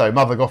special... So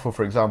Mother Gothel,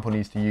 for example,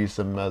 needs to use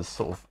them as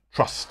sort of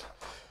trust,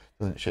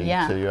 doesn't she?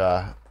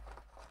 Yeah.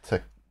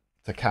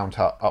 To count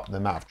up the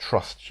amount of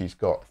trust she's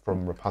got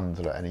from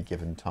Rapunzel at any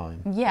given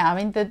time. Yeah, I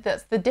mean,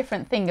 that's the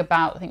different thing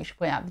about, I think we should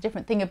point out, the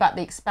different thing about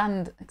the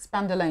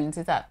expandalones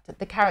is that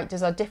the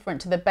characters are different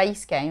to the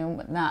base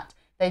game, and that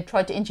they've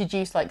tried to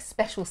introduce like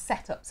special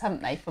setups,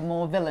 haven't they, for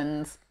more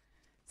villains.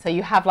 So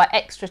you have like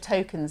extra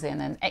tokens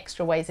in and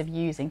extra ways of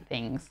using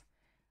things.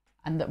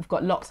 And that we've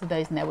got lots of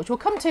those in there, which we'll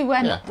come to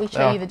when we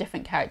show you the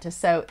different characters.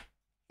 So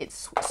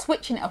it's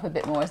switching it up a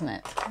bit more, isn't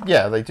it?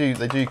 Yeah, they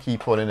do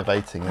keep on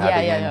innovating and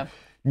adding in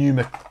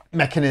new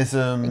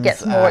mechanisms. It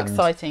gets more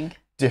exciting.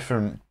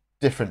 Different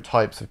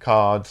types of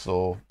cards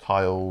or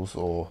tiles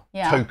or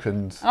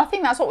tokens. And I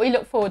think that's what we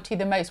look forward to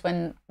the most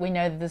when we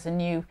know that there's a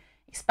new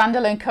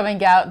expandalone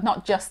coming out.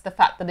 Not just the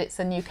fact that it's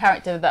a new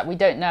character that we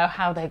don't know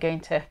how they're going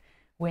to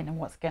win and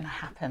what's going to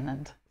happen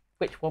and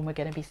which one we're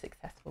going to be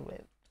successful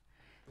with.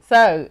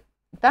 So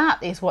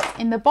that is what's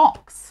in the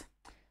box.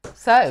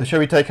 So shall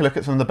we take a look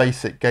at some of the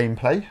basic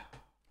gameplay?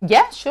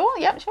 Yeah, sure.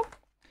 Yeah, sure.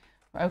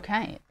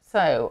 Okay.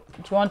 So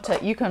do you want to?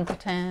 You can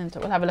pretend.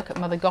 We'll have a look at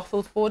Mother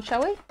Gothel's board,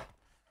 shall we?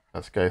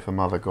 Let's go for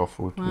Mother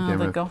Gothel to begin with.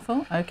 Mother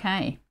Gothel.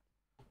 Okay.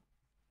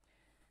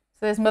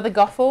 So there's Mother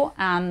Gothel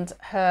and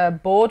her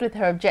board with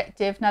her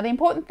objective. Now the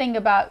important thing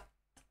about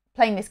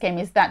playing this game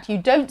is that you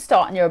don't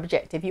start on your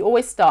objective. You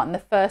always start in the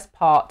first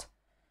part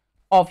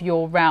of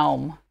your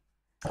realm.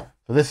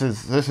 So this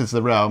is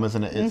the realm,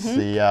 isn't it? It's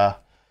the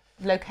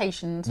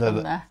locations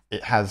from there.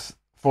 It has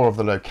 4 of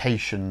the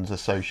locations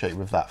associated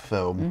with that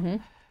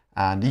film,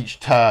 and each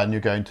turn you're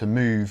going to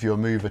move your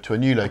mover to a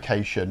new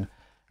location,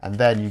 and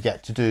then you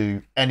get to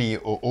do any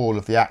or all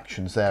of the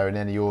actions there in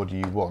any order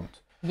you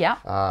want. Yeah.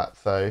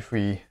 So if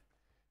we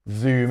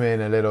zoom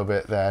in a little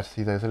bit there to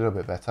see those a little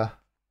bit better.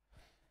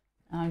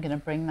 I'm going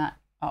to bring that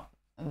up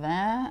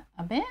there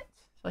a bit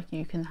so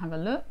you can have a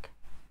look.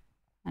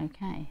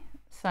 Okay.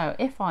 So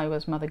if I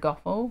was Mother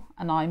Gothel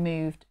and I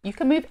moved, you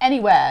can move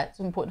anywhere. It's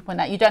important to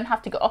point out. You don't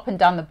have to go up and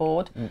down the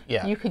board.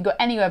 Yeah. You can go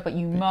anywhere, but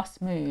you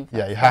must move.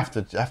 Yeah, you have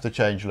to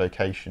change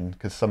location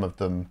because some of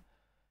them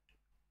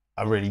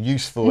are really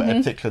useful at a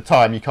particular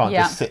time. You can't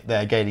just sit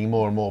there gaining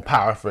more and more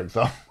power, for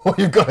example.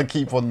 You've got to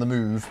keep on the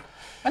move.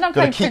 When I'm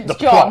playing keep Prince the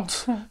John,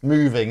 plot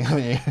moving,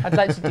 haven't you? I'd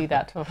like to do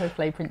that to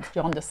play Prince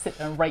John, just sit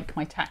there and rake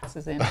my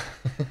taxes in.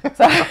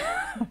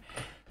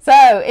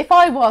 So if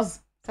I was,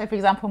 say for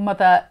example,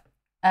 Mother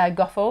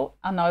Gothel,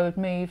 and I would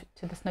move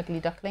to the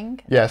Snuggly Duckling.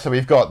 Yeah, so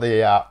we've got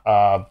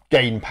the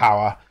gain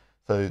power.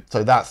 So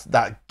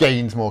that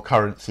gains more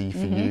currency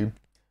for you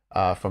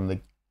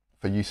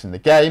for use in the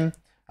game.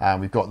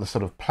 And we've got the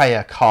sort of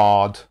player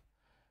card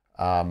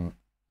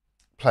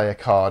play a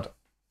card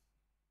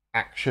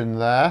action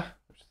there,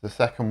 which is the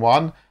second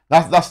one.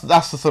 That's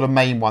the sort of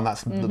main one.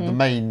 That's the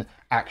main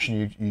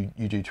action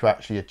you do to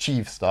actually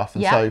achieve stuff.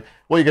 And so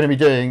what you're going to be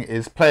doing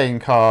is playing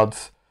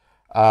cards,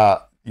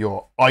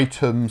 your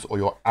items or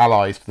your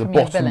allies to the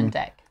bottom. Your villain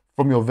deck.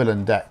 From your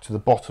villain deck to the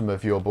bottom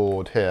of your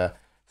board here.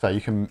 So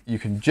you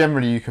can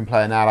generally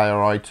play an ally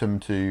or item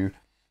to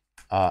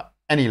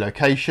any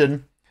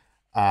location,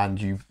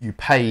 and you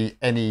pay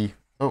any.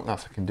 Oh,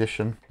 that's a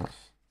condition.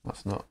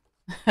 That's not.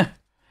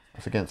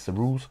 That's against the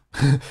rules.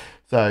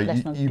 So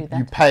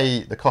you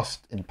pay the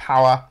cost in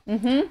power,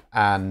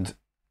 and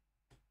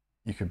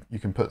you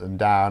can put them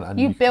down, and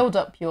you build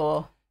up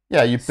your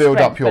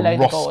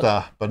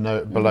roster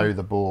below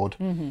the board,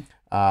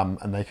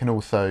 and they can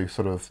also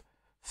sort of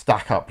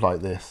stack up like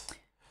this.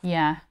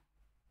 Yeah.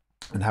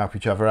 And help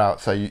each other out.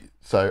 So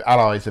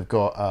allies have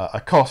got a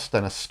cost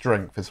and a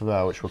strength as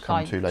well, which we'll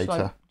come to later.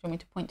 Do you want me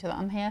to point to that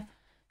on here?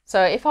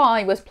 So if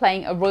I was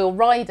playing a Royal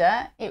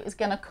Rider, it was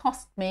going to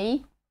cost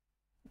me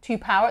 2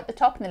 power at the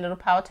top and the little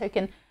power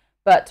token,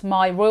 but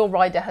my Royal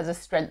Rider has a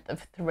strength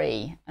of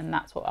 3, and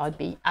that's what I'd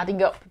be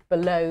adding up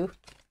below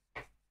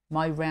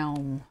my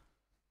realm.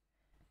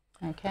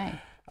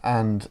 Okay.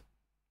 And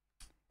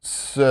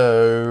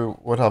so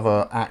what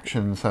other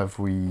actions have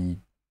we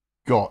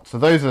got? So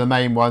those are the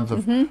main ones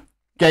of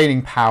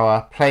gaining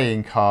power,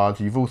 playing cards.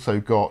 You've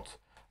also got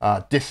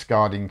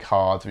discarding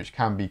cards, which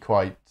can be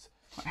quite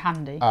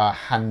handy.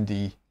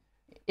 Handy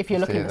if you're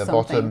looking at the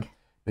bottom,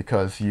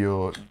 because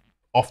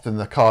often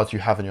the cards you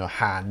have in your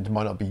hand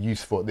might not be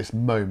useful at this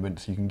moment,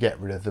 so you can get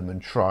rid of them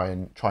and try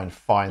and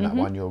find that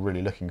one you're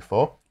really looking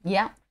for.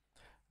 Yeah.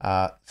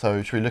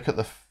 So should we look at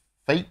the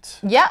fate?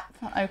 Yeah.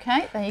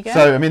 Okay. There you go.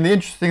 So I mean, the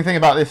interesting thing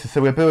about this is,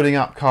 so we're building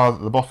up cards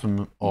at the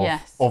bottom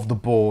of the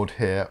board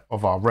here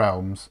of our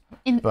realms,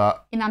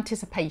 but in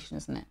anticipation,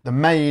 isn't it? The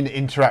main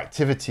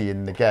interactivity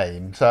in the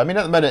game. So I mean,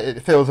 at the minute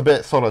it feels a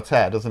bit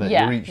solitaire, doesn't it?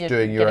 Yeah, you're each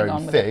doing your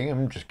own thing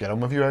and just get on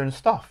with your own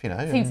stuff, you know.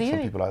 Some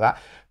people like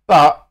that,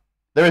 but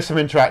there is some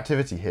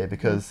interactivity here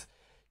because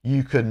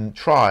you can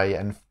try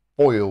and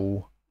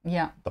foil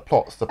the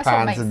plots, the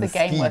plans, and the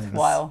schemes. That's what makes the game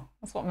worthwhile.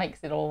 That's what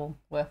makes it all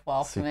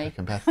worthwhile for me. Super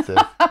competitive.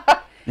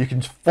 You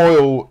can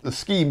foil the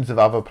schemes of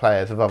other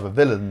players, of other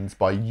villains,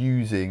 by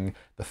using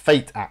the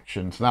fate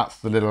action. So that's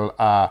the little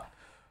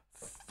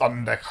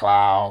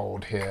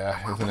thundercloud here,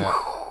 isn't it?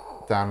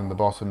 Down in the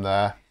bottom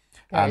there.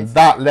 And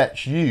that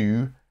lets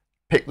you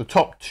pick the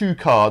top 2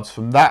 cards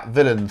from that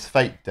villain's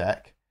fate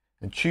deck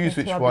and choose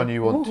which one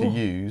you want to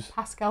use.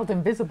 Pascal's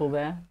invisible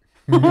there.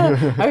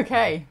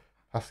 Okay.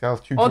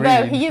 Pascal's too green.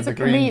 Although he is a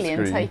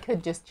chameleon, so he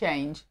could just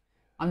change.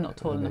 I'm not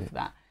tall enough for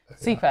that.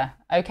 Super.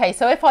 Okay,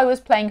 so if I was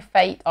playing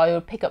Fate, I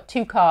would pick up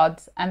 2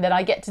 cards, and then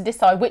I get to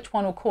decide which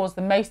one will cause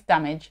the most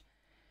damage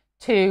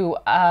to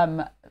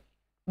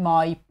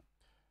my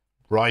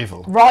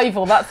rival.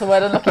 Rival, that's the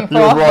word I'm looking for.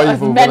 As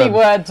many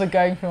words are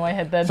going through my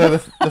head then. So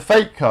the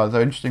Fate cards,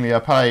 interestingly, are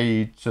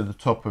played to the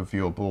top of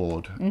your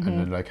board and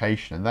the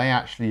location, and they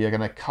actually are going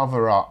to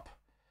cover up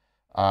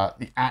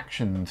the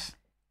actions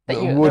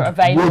that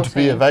would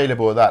be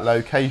available at that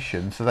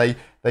location. So they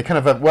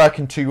kind of work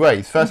in 2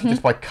 ways. Firstly,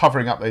 just by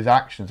covering up those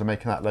actions and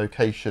making that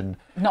location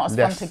not as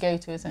fun to go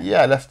to, is it?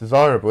 Yeah, less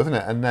desirable, isn't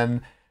it? And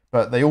then,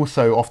 but they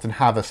also often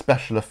have a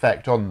special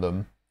effect on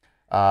them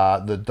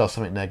that does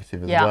something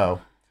negative as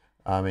well.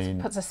 I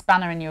mean, puts a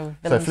spanner in your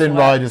villain's Flynn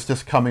Rider's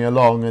just coming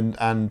along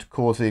and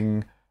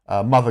causing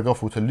Mother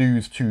Gothel to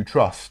lose 2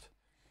 trust.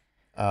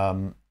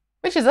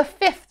 Which is a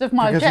 5th of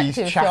my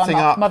objectives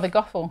on Mother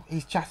Gothel.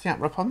 He's chatting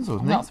up Rapunzel,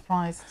 isn't he? I'm not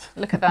surprised.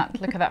 Look at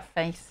that. Look at that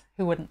face.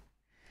 Who wouldn't?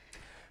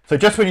 So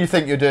just when you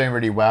think you're doing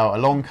really well,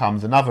 along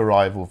comes another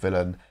rival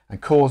villain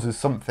and causes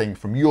something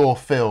from your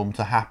film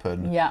to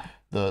happen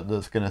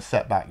that's going to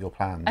set back your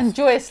plans. And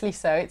joyously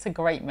so. It's a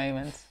great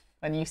moment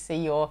when you see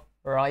your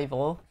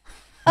rival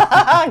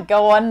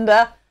go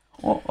under.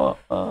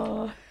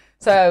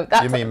 So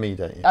that's... You mean me,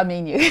 don't you? I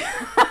mean you.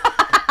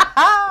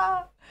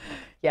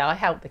 Yeah, I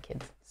help the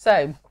kids.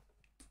 So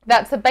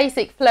that's the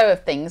basic flow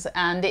of things,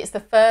 and it's the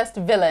first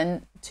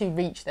villain to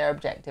reach their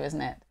objective,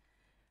 isn't it?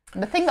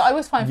 And the thing that I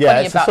always find funny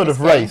about this game... Yeah, it's a sort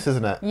of race,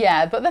 isn't it?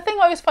 Yeah, but the thing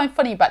I always find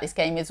funny about this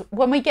game is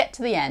when we get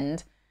to the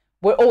end,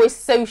 we're always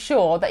so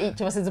sure that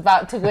each of us is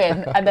about to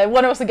win, and then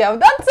one of us will go,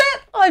 that's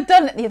it, I've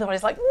done it. The other one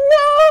is like,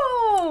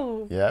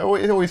 no! Yeah,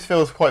 it always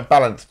feels quite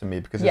balanced to me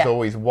because there's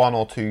always 1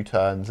 or 2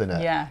 turns in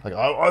it. Yeah. Like,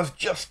 I was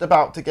just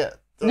about to get...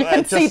 You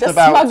can see the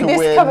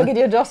smugness coming and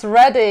you're just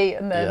ready,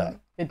 and then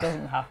it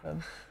doesn't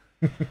happen.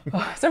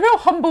 It's a real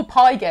humble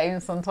pie game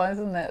sometimes,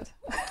 isn't it?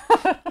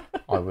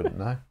 I wouldn't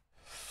know.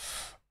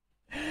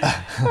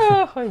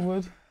 Oh, I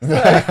would.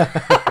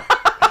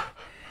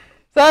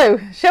 So,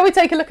 shall we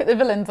take a look at the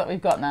villains that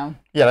we've got now?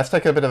 Yeah, let's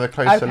take a bit of a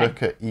closer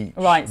look at each.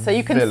 Right, so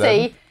you can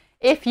see,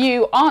 if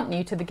you aren't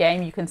new to the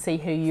game, you can see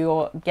who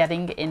you're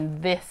getting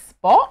in this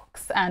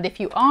box. And if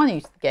you are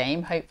new to the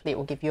game, hopefully it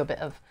will give you a bit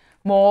of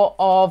more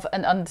of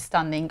an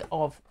understanding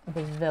of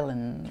the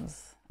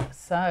villains.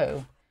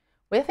 So,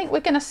 I think we're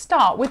going to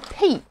start with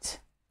Pete.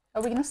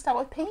 Are we going to start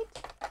with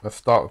Pete? Let's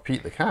start with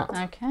Pete the cat.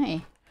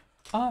 Okay.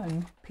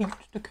 I'm Pete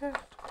the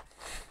cat.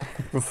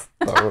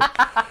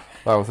 that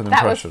was an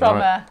impression,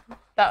 right?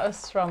 That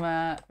was from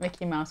a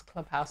Mickey Mouse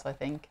Clubhouse, I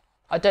think.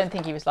 I don't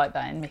think he was like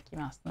that in Mickey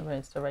Mouse and the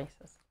Roads to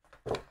Races.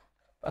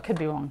 I could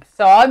be wrong.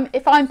 So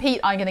if I'm Pete,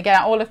 I'm going to get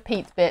out all of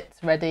Pete's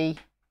bits ready.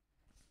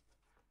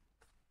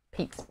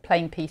 Pete's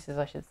playing pieces,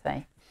 I should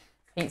say.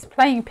 Pete's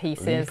playing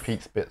pieces. Leave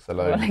Pete's bits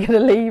alone. I'm going to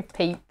leave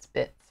Pete's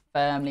bits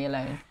firmly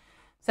alone.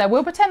 So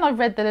we'll pretend I've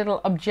read the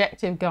little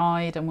objective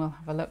guide and we'll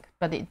have a look.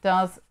 But it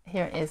does,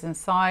 here it is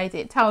inside.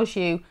 It tells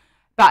you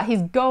about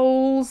his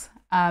goals.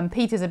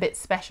 Pete is a bit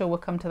special. We'll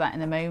come to that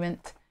in a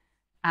moment.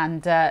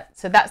 And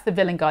so that's the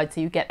villain guide.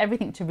 So you get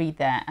everything to read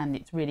there and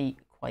it's really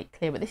quite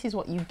clear. But this is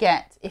what you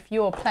get if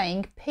you're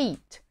playing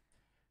Pete.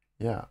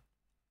 Yeah.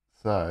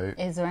 So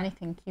is there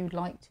anything you'd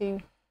like to?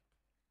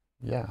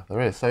 Yeah, there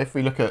is. So if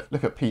we look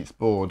at Pete's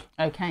board,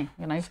 okay,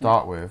 to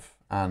start with,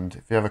 and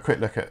if you have a quick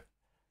look at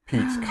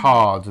Pete's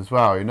cards as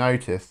well, you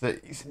notice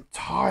that it's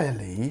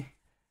entirely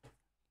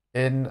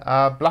in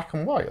black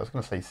and white. I was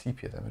going to say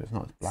sepia then, but it's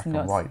not. It's black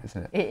and white,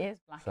 isn't it? It is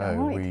black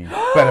and white. So we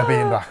better be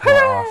in black and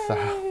white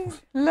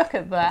ourselves. Look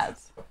at that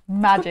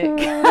magic!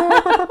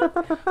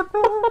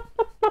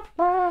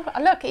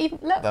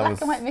 Look,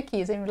 black and white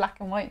Mickey is in black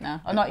and white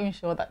now. I'm not even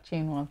sure what that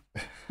tune was.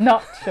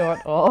 Not sure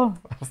at all.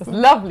 It's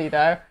lovely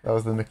though. That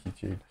was the Mickey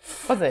tune.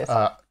 Was it?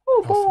 Oh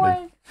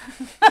boy!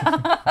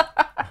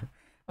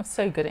 I'm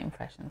so good at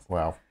impressions.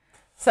 Wow.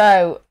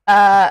 So,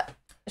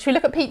 should we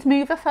look at Pete's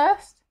mover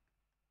first?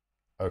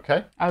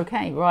 Okay.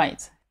 Okay,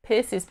 right.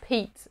 This is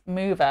Pete's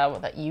mover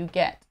that you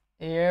get.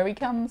 Here he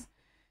comes.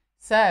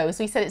 So, as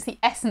we said, it's the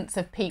essence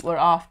of Pete we're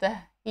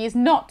after. He is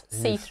not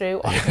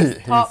see-through on his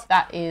top.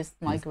 That is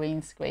my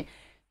green screen.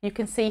 You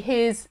can see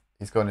his...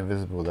 He's gone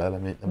invisible there.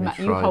 Let me try.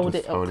 You hold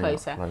it up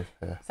closer.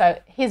 So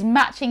his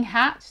matching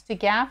hat to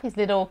Gav, his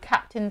little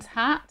captain's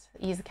hat.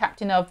 He's the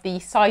captain of the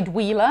side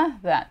wheeler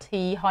that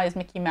he hires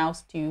Mickey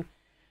Mouse to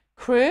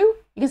crew.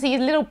 You can see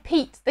his little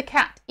Pete the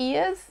cat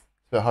ears.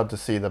 It's a bit hard to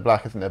see the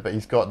black, isn't it? But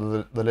he's got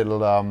the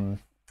little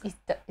it's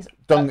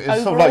sort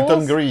of like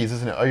dungarees,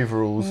 isn't it?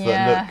 Overalls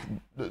that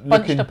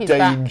look in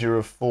danger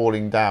of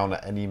falling down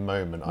at any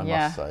moment, I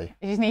must say.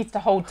 He just needs to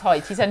hold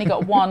tight. He's only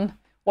got one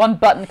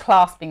button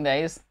clasping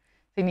those.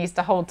 So he needs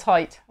to hold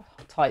tight.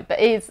 But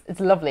it's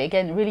lovely.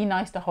 Again, really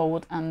nice to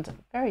hold and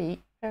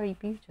very, very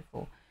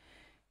beautiful.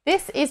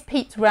 This is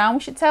Pete's realm.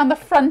 We should say on the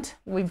front,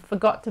 we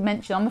forgot to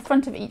mention, on the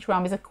front of each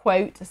realm is a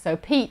quote. So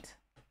Pete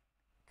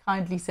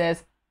kindly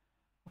says,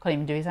 I can't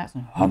even do his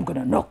accent, I'm going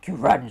to knock you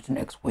right into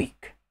next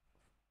week.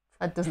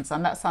 That doesn't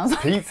sound, that sounds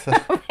Pete. Is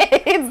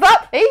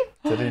that Pete?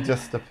 Did he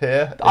just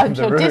appear? I'm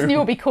sure Disney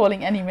will be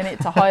calling any minute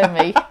to hire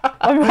me.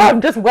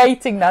 I'm just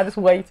waiting now, just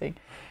waiting.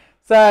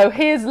 So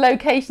his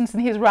locations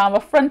in his realm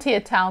are Frontier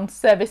Town,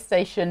 Service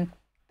Station,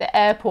 the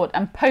airport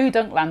and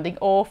Podunk Landing,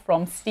 all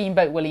from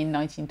Steamboat Willie in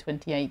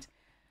 1928.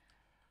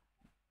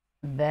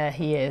 There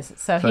he is.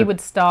 So he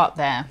would start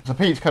there. So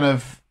Pete's kind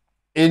of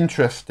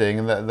interesting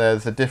in that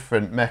there's a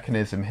different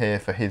mechanism here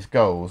for his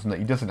goals and that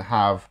he doesn't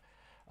have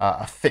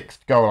a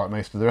fixed goal like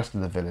most of the rest of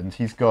the villains.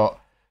 He's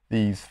got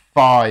these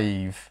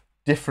 5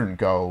 different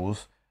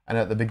goals and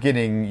at the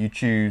beginning you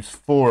choose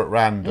 4 at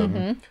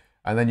random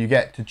and then you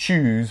get to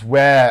choose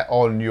where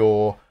on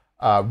your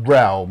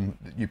realm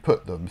you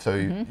put them. So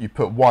you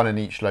put 1 in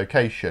each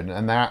location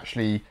and they're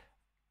actually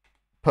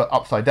put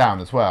upside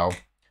down as well.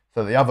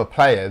 So the other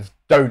players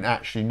don't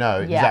actually know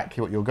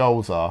exactly what your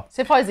goals are.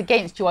 So if I was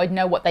against you, I'd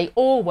know what they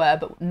all were,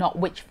 but not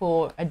which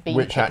 4 had been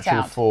picked out. Which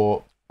actual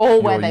 4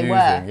 or where they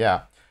were.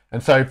 Yeah.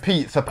 And so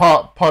Pete's a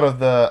part of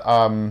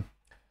the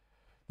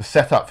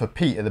setup for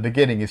Pete at the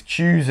beginning is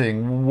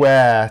choosing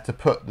where to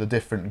put the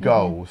different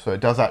goals. So it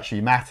does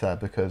actually matter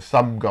because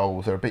some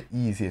goals are a bit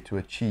easier to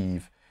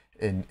achieve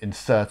in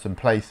certain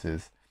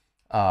places.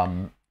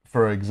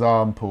 For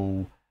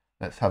example,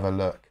 let's have a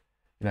look.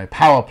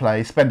 Power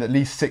play, spend at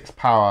least 6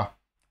 power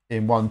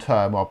in 1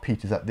 turn while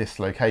Pete is at this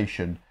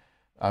location.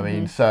 I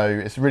mean, so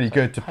it's really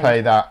good to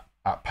play that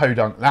at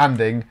Podunk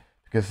Landing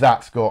because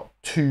that's got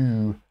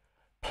 2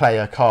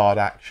 player card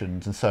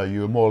actions, and so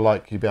you're more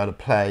likely to be able to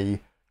play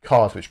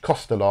cards which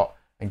cost a lot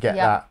and get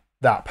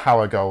that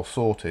power goal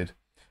sorted.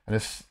 And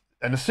as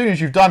soon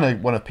as you've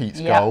done one of Pete's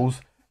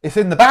goals, it's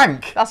in the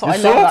bank. That's what I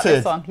love about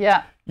this one.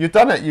 Yeah. You've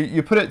done it.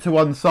 You put it to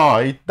one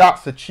side.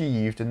 That's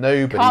achieved, and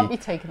nobody can't be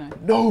taken away.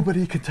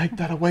 Nobody can take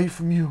that away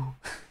from you.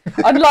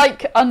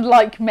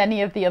 unlike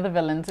many of the other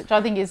villains, which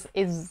I think is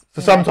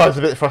so sometimes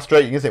a bit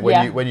frustrating, isn't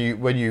it? When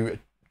you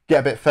get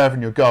a bit further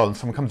in your goal and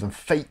someone comes and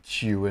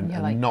fates you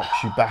and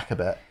knocks you back a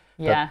bit.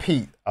 But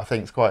Pete, I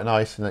think, is quite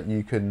nice in that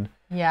you can.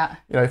 Yeah.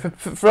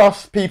 For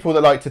us people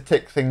that like to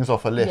tick things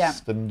off a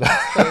list and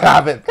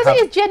have it. Because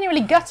it is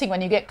genuinely gutting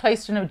when you get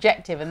close to an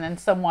objective and then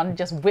someone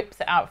just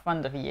whips it out from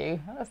under you.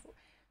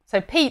 So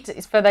Pete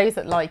is for those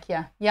that like,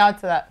 I'd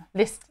say that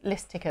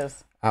list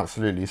tickers.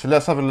 Absolutely. So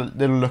let's have a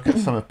little look at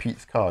some of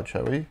Pete's cards,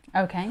 shall we?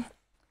 Okay.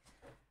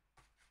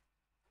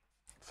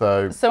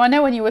 So I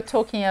know when you were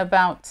talking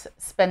about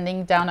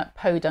spending down at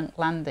Podunk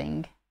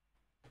Landing.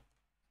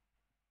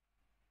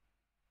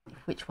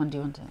 Which one do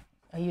you want to?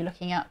 Are you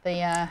looking at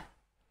the?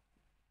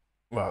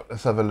 well,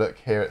 let's have a look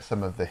here at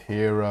some of the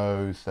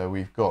heroes. So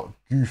we've got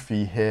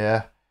Goofy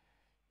here.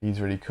 He's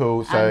really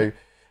cool. So,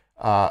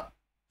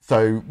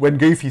 so when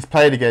Goofy's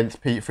played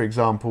against Pete, for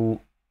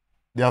example,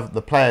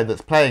 the player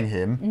that's playing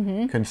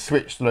him can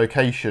switch the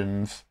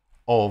locations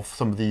of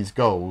some of these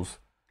goals.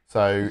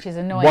 So which is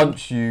annoying.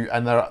 once you,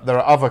 and there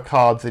are other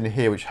cards in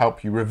here which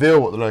help you reveal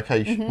what the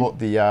location, what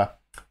the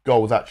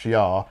goals actually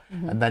are,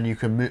 and then you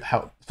can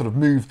help sort of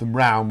move them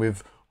round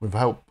with the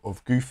help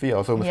of Goofy. I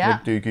was almost going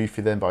to do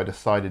Goofy then, but I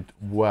decided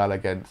well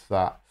against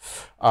that.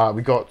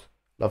 We got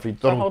lovely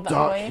Donald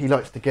Duck. He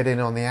likes to get in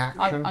on the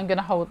action. I'm going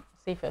to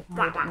see if I can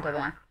hold it under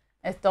there.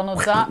 It's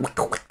Donald Duck.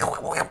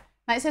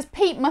 Now it says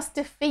Pete must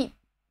defeat.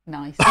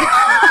 Nice.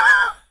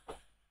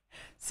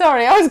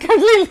 Sorry, I was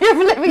completely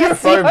oblivious. You're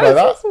phoned by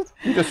that.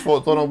 You just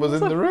thought Donald was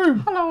in the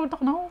room. Hello,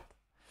 Donald.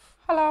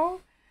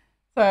 Hello.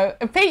 So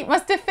Pete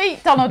must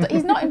defeat Donald.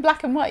 He's not in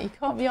black and white. He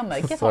can't be on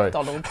there. Get off,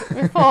 Donald.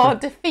 Before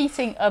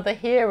defeating other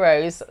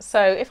heroes. So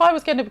if I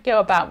was going to go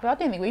about, but I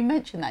don't think we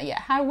mentioned that yet.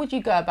 How would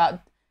you go about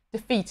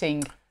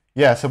defeating?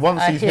 Yeah. So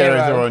once these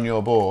heroes are on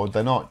your board,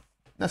 they're not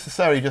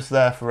necessarily just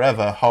there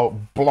forever,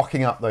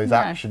 blocking up those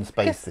action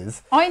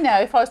spaces. I know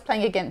if I was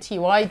playing against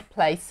you, I'd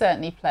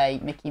certainly play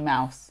Mickey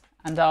Mouse,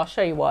 and I'll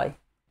show you why.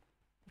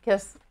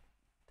 Because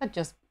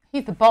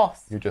he's the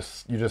boss. You're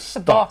just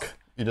stuck.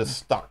 You're just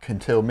stuck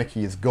until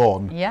Mickey is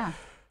gone. Yeah.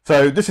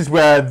 So this is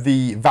where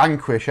the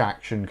vanquish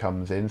action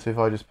comes in. So if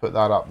I just put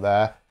that up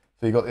there,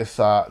 so you've got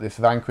this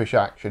vanquish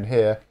action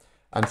here,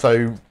 and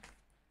so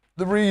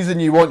the reason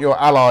you want your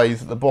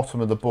allies at the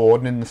bottom of the board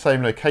and in the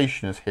same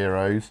location as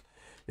heroes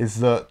is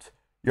that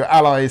your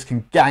allies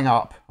can gang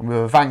up, and with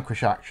a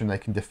vanquish action they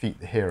can defeat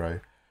the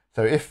hero.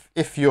 So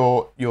if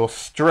your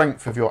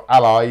strength of your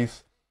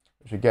allies,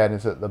 which again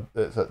is at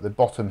the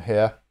bottom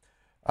here,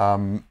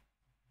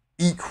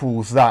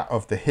 equals that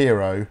of the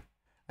hero,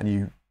 and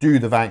you do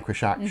the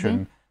vanquish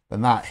action,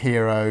 then that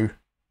hero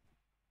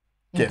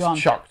gets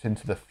chucked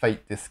into the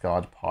fate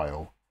discard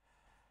pile.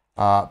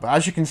 But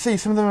as you can see,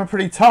 some of them are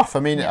pretty tough.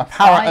 I mean, a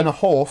parrot and a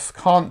horse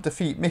can't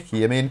defeat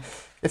Mickey. I mean,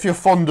 if you're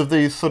fond of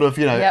these sort of,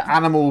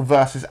 animal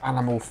versus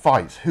animal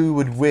fights, who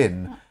would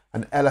win,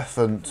 an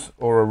elephant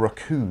or a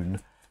raccoon?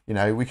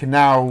 We can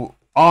now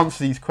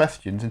answer these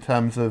questions in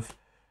terms of,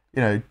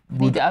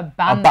 would a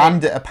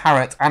bandit, a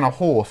parrot, and a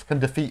horse can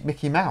defeat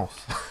Mickey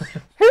Mouse?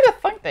 Who'd have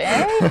thunk it,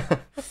 eh?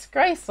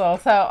 Disgraceful.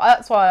 So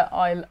that's why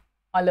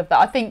I love that.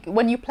 I think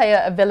when you play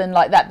a villain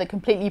like that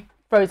completely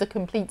throws a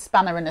complete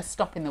spanner and a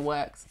stop in the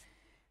works,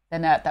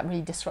 then that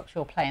really disrupts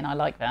your play, and I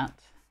like that.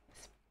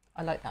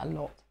 I like that a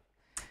lot.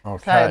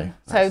 Okay.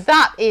 So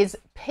that is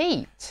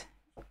Pete.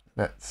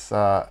 Let's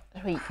have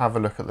a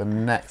look at the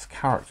next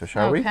character,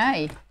 shall we?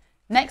 Okay.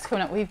 Next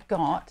coming up, we've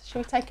got.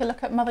 Shall we take a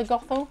look at Mother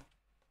Gothel?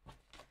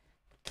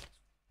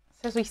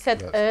 So as we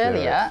said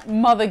earlier,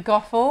 Mother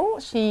Gothel.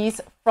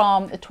 She's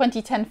from the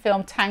 2010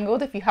 film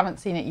Tangled. If you haven't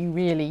seen it, you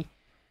really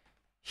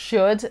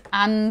should.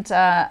 And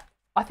I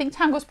think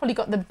Tangled's probably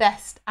got the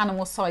best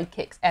animal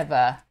sidekicks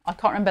ever. I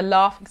can't remember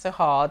laughing so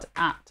hard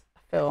at a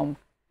film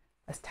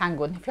as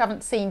Tangled. If you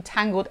haven't seen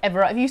Tangled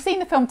ever, if you've seen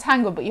the film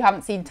Tangled but you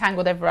haven't seen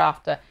Tangled Ever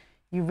After,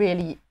 you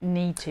really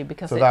need to,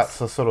 because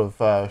that's a sort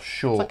of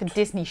short. It's like a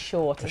Disney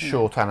short. A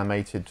short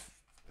animated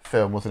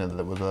film, wasn't it?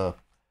 That was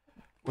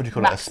what do you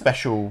call it? A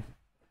special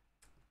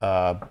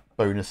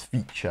bonus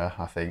feature,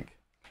 I think.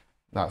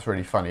 That's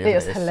really funny. Isn't it?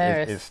 It's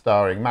hilarious. It's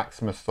starring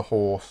Maximus the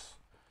horse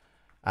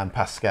and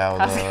Pascal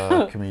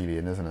the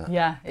chameleon, isn't it?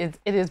 Yeah, it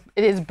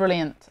is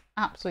brilliant.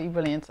 Absolutely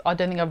brilliant. I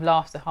don't think I've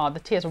laughed so hard. The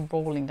tears are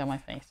rolling down my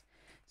face.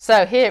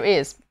 So here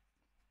is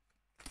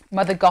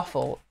Mother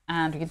Gothel,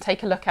 and we can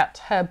take a look at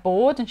her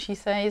board, and she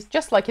says,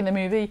 just like in the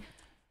movie,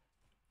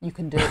 you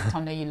can do it. I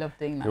know you love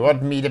doing that. You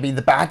want me to be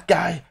the bad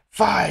guy?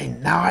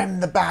 Fine, now I'm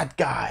the bad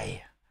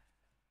guy.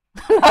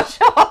 That's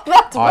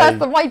worse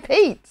than my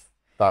Pete.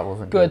 That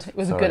wasn't good. It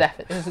was a good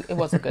effort. It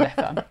was a good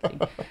effort. I'm kidding.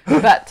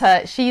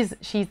 But she's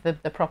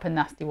the proper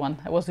nasty one.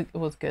 It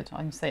was good.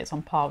 I'd say it's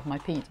on par with my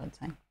Pete, I'd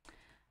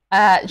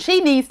say.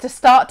 She needs to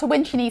start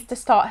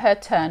her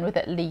turn with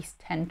at least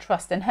 10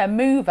 trust, and her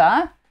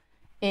mover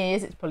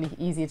is, it's probably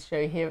easier to show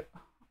you here.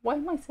 Why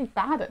am I so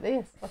bad at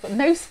this? I've got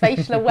no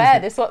spatial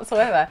awareness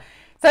whatsoever.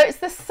 So it's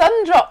the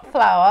Sundrop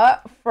flower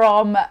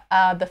from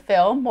the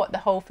film, what the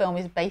whole film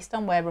is based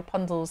on, where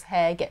Rapunzel's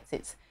hair gets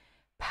its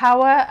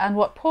power, and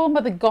what poor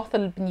Mother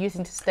Gothel had been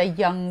using to stay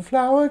young.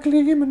 Flower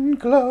gleam and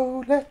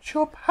glow, let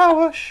your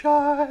power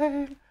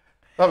shine.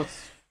 That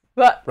was...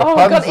 But, oh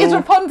my God, is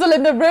Rapunzel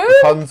in the room?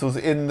 Rapunzel's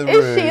in the room.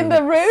 Is she in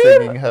the room?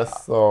 Singing her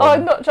song.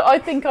 I'm not sure. I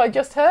think I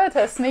just heard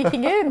her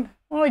sneaking in.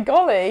 Oh my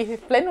golly,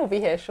 Flynn will be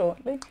here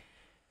shortly.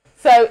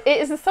 So it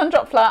is the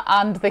Sundrop flower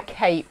and the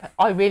cape.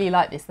 I really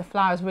like this. The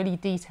flower is really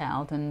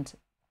detailed and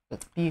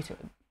it's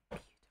beautiful.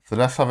 So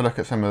let's have a look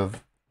at some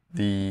of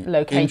the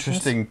locations.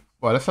 Interesting...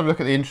 Well, let's have a look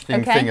at the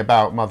interesting thing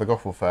about Mother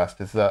Gothel first,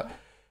 is that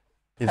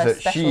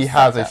she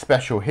has a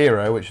special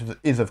hero, which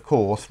is of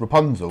course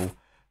Rapunzel.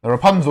 Now,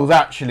 Rapunzel's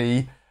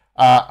actually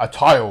a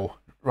tile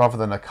rather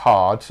than a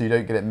card, so you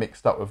don't get it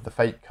mixed up with the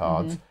fake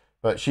cards.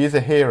 But she is a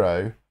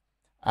hero,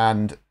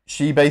 and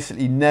she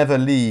basically never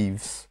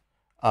leaves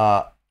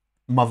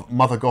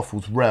Mother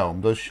Gothel's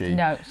realm, does she?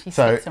 No, she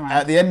so sticks around.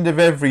 At the end of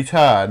every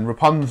turn,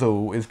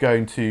 Rapunzel is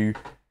going to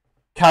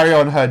carry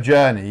on her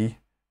journey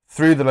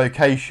through the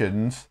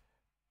locations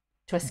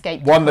to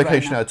escape one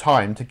location at a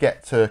time to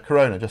get to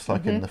Corona, just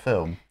like in the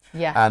film.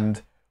 Yeah.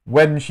 And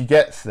when she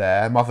gets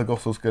there, Mother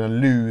Gothel's going to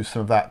lose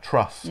some of that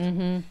trust.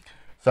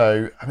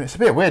 So, I mean, it's a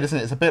bit weird, isn't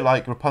it? It's a bit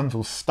like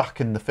Rapunzel's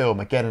stuck in the film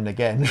again and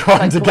again,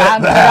 trying to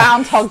get there.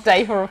 Groundhog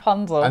Day for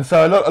Rapunzel. And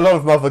so a lot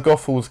of Mother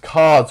Gothel's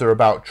cards are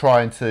about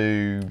trying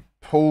to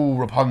pull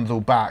Rapunzel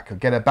back, or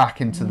get her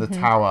back into the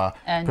tower,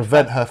 and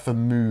prevent her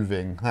from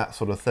moving, that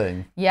sort of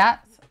thing. Yeah,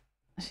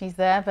 she's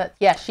there, but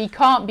yeah, she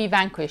can't be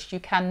vanquished. You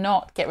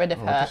cannot get rid of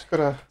her. Just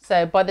gotta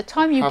so by the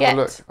time you have a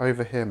look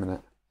over here a minute.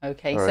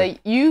 Okay, so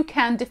you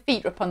can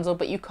defeat Rapunzel,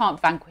 but you can't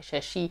vanquish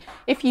her.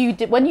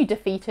 When you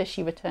defeat her,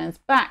 she returns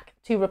back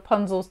to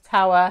Rapunzel's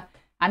tower,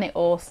 and it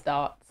all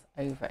starts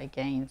over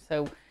again.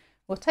 So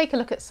we'll take a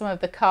look at some of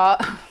the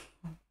cards.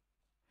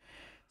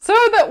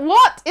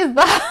 What is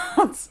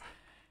that?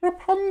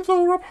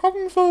 Rapunzel,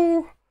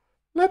 Rapunzel,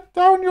 let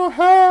down your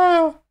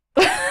hair.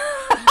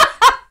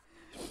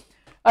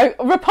 Oh,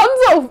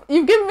 Rapunzel,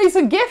 you've given me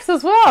some gifts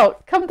as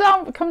well. Come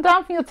down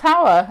from your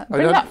tower.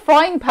 Bring that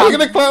frying pan. Are you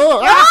going to climb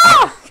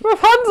up?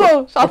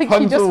 Rapunzel! I think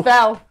she just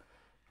fell.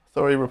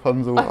 Sorry,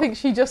 Rapunzel. I think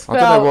she just fell. I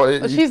don't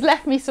know what she's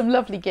left me some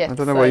lovely gifts. I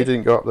don't know why you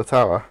didn't go up the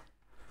tower.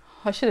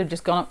 I should have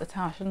just gone up the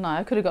tower, shouldn't I?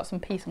 I could have got some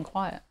peace and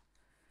quiet.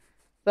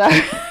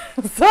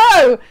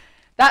 So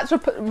that's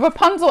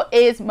Rapunzel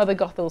is Mother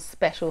Gothel's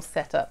special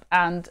setup.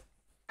 And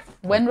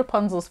when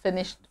Rapunzel's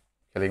finished...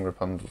 Killing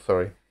Rapunzel,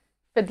 sorry.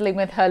 Fiddling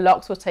with her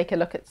locks, we'll take a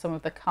look at some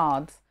of the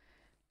cards.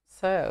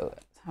 So,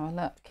 let's have a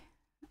look.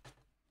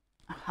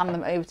 I'll hand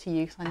them over to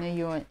you because I know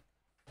you're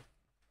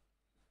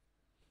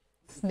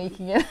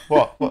sneaking in.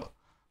 What?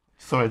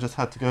 Sorry, I just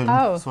had to go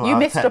and sort you out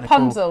missed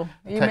Rapunzel.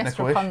 You missed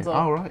Rapunzel.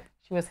 Oh, right.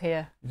 She was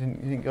here. You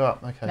didn't go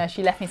up, okay. No,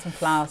 she left me some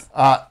flowers.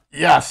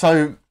 Yeah,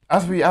 so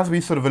as we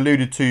sort of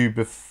alluded to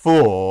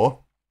before,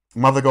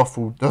 Mother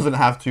Gothel doesn't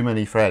have too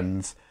many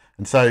friends,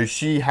 and so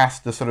she has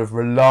to sort of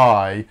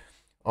rely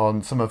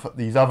on some of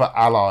these other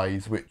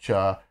allies, which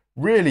are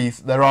really,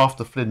 they're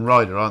after Flynn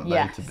Rider, aren't they?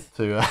 Yes.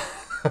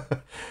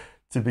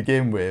 To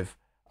begin with,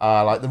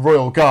 like the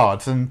Royal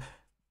Guards, and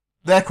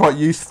they're quite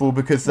useful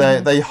because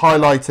they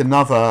highlight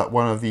another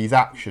one of these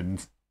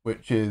actions,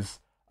 which is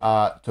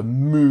to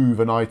move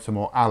an item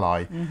or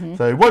ally.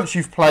 So once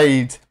you've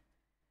played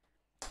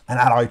an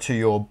ally to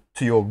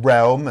your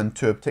realm and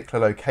to a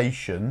particular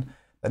location,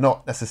 they're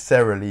not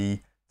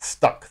necessarily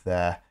stuck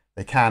there.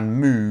 They can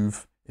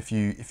move if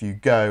you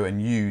go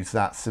and use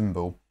that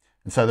symbol.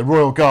 And so the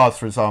Royal Guards,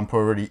 for example,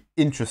 are really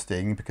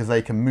interesting because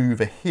they can move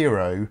a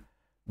hero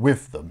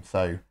with them.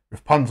 So if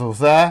Rapunzel's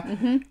there,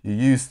 you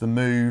use the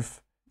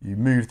move, you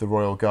move the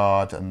Royal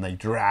Guard, and they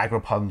drag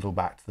Rapunzel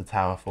back to the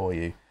tower for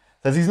you.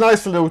 There's these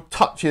nice little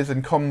touches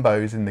and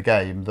combos in the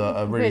game that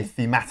are really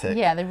thematic.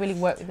 Yeah, they really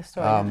work with the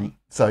story.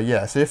 So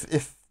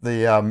if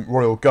the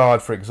Royal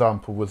Guard, for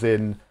example, was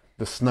in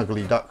the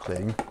Snuggly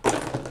Duckling.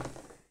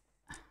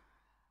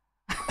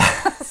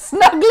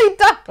 Snuggly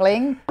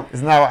Duckling?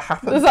 Isn't that what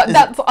happens?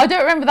 I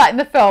don't remember that in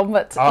the film,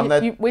 but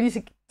we need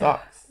to...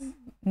 Ducks?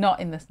 Not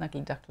in the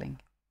Snuggly Duckling.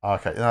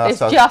 Okay. No, it's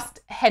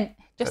just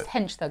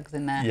hench thugs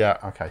in there. Yeah,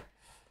 okay.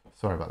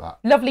 Sorry about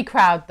that. Lovely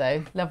crowd,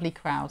 though. Lovely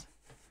crowd.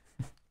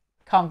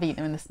 Can't beat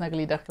them in the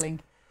Snuggly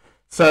Duckling.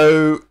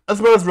 So, as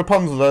well as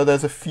Rapunzel, though,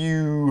 there's a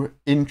few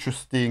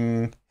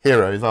interesting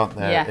heroes, aren't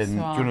there? Yes, do you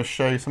want to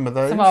show some of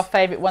those? Some of our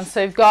favourite ones.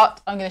 So I'm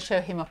going to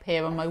show him up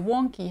here on my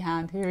wonky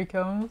hand. Here he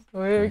comes.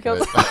 Oh, here he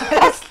comes.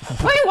 That's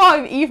why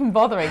I'm even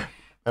bothering.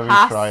 Let me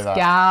try that.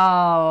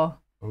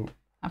 Pascal.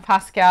 And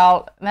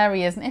Pascal, there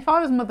he is. And if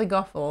I was Mother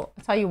Gothel,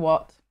 I'll tell you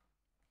what,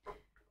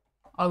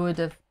 I would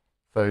have...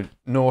 So,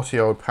 naughty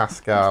old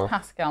Pascal.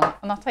 Pascal.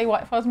 And I'll tell you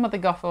what, if I was Mother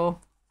Gothel,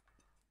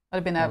 I'd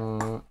have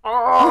been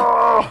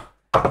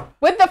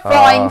with the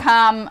frying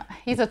pan.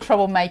 He's a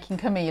troublemaking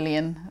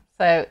chameleon.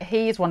 So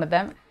he's one of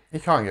them. You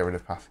can't get rid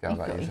of Pascal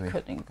that easily. You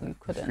couldn't.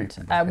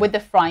 With the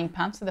frying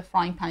pan. So the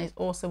frying pan is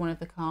also one of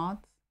the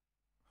cards.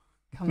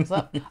 Comes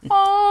up.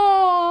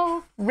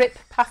 Oh, rip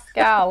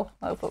Pascal.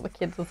 That's what the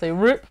kids will say.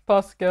 Rip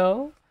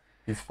Pascal.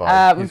 He's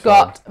fine. We've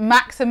got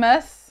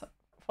Maximus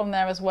from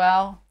there as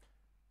well.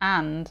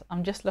 And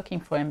I'm just looking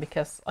for him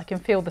because I can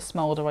feel the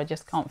smolder. I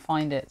just can't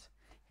find it.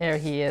 Here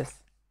he is.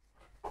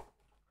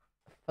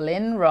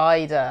 Flynn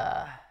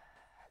Rider.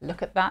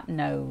 Look at that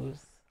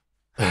nose.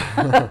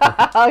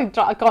 I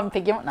can't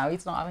pick him up now.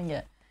 He's not having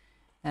it.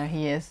 No,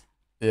 he is.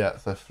 Yeah,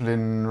 so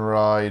Flynn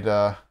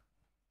Rider,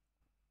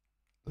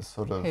 the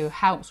sort of... Who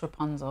helps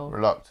Rapunzel.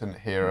 Reluctant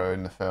hero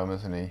in the film,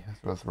 isn't he? As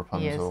well as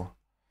Rapunzel.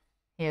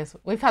 He is.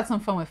 We've had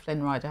some fun with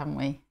Flynn Rider, haven't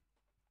we?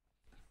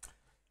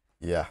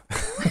 Yeah.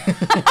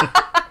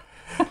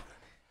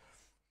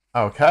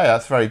 Okay,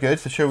 that's very good.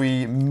 So shall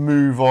we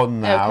move on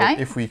now?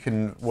 Okay. If we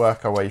can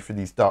work our way through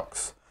these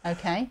ducks.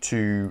 Okay.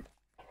 To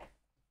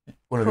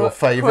one of your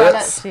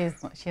favourites.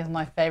 She's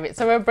my favourite.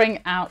 So we'll bring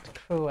out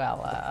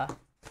Cruella.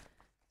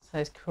 So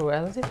it's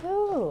Cruella de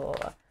Vil.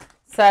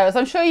 So as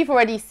I'm sure you've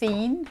already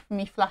seen from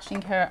me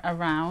flashing her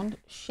around,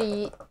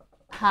 she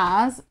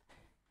has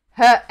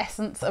her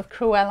essence of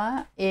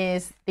Cruella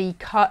is the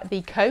coat,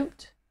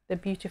 the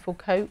beautiful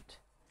coat,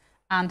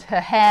 and her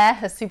hair,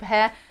 her super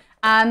hair.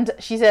 And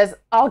she says,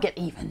 "I'll get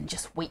even.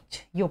 Just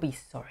wait. You'll be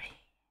sorry."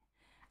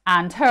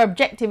 And her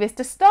objective is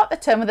to start the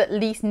term with at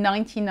least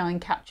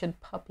 99 captured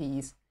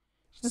puppies.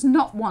 She does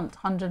not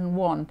want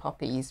 101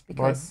 puppies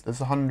because there's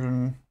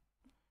 100.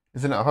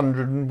 Isn't it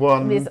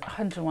 101? It is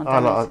 101.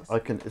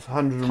 It's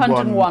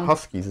 101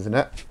 huskies, isn't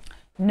it?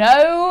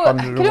 No.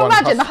 Can you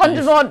imagine the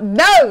 101?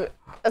 No.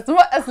 As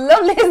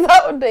lovely as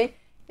that would be,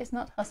 it's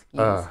not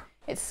huskies.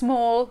 It's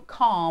small,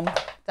 calm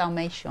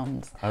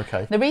Dalmatians.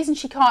 Okay. The reason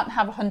she can't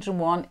have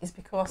 101 is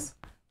because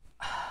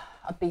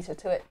I beat her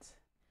to it.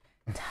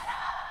 Ta-da!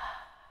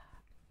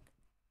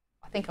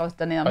 I think I was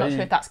done in. I'm not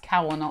sure if that's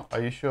cow or not.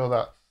 Are you sure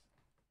that's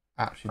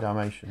actually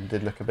Dalmatian?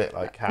 Did look a bit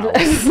like cow.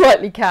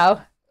 Slightly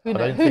cow. Who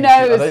knows?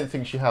 I don't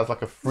think she has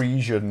like a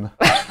Frisian.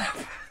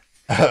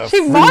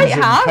 She might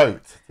have.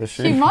 Coat, does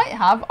she? She might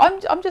have.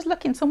 I'm just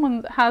looking.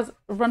 Someone has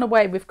run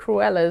away with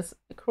Cruella's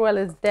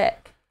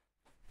deck.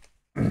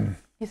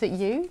 Is it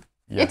you?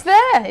 Yes, it's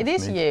there. It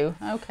is me. you.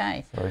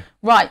 Okay. Sorry.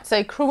 Right.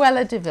 So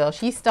Cruella de Vil.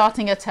 She's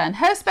starting her turn.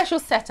 Her special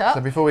setup.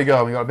 So before we go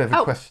on, we got a bit of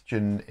a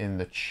question in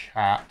the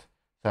chat.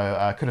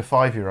 So could a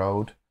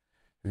 5-year-old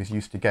who's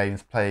used to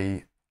games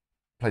play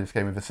this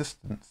game with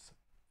assistance?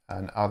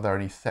 And are there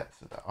any sets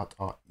that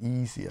are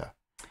easier?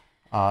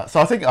 So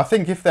I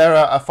think if they're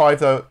a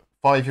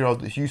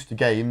 5-year-old that's used to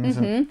games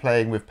and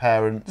playing with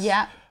parents,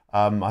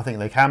 I think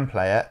they can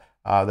play it.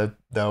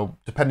 They'll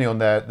depending on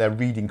their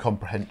reading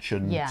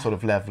comprehension sort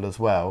of level as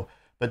well.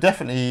 But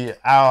definitely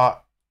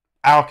our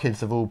kids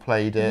have all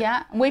played it.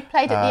 Yeah, and we've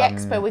played at the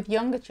expo with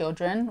younger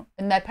children,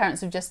 and their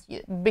parents have just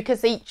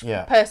because each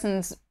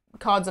person's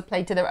cards are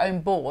played to their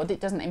own board, it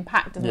doesn't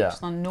impact as much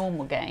as on a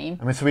normal game.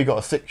 I mean, so we got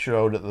a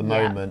 6-year-old at the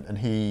moment, and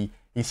he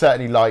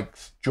certainly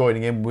likes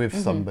joining in with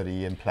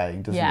somebody and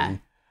playing, doesn't he?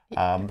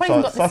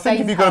 So I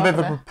think if you've got a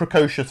bit of a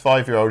precocious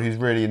 5-year-old who's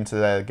really into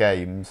their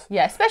games,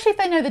 especially if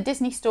they know the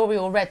Disney story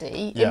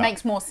already, it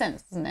makes more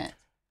sense, doesn't it?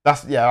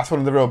 That's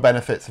one of the real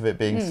benefits of it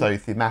being so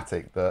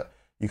thematic, that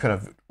you kind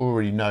of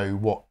already know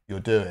what you're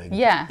doing.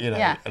 A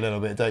little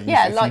bit, don't you?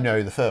 If you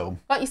know the film.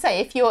 Like you say,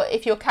 if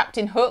you're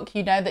Captain Hook,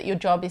 you know that your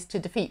job is to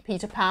defeat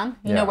Peter Pan.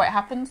 You know what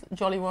happens,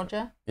 Jolly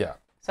Roger. Yeah.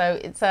 So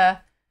it's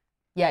a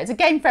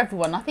game for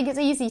everyone. I think it's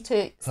easy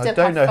to still have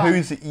fun. I don't know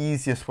who's the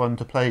easiest one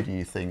to play. Do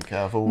you think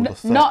of all the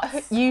sets?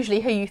 Not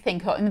usually who you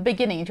think. In the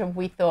beginning,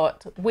 we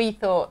thought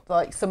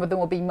like some of them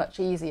will be much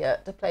easier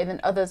to play than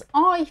others.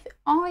 I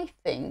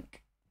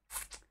think.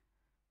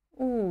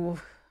 Ooh.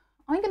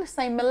 I'm going to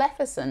say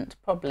Maleficent,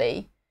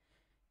 probably.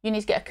 You need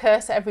to get a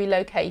curse at every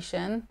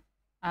location.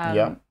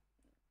 I'd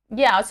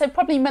say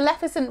probably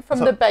Maleficent from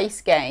the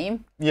base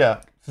game.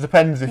 Yeah, so it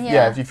depends. If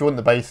you want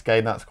the base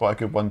game, that's quite a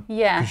good one.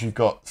 Yeah. Because you've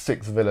got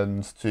 6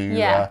 villains to...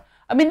 Yeah.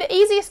 I mean, the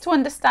easiest to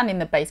understand in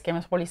the base game,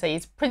 I'd probably say,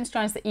 is Prince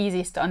John's the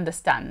easiest to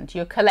understand.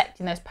 You're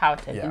collecting those power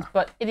tokens,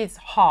 but it is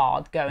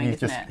hard going,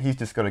 isn't it? He's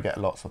just got to get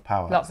lots of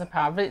power. Lots of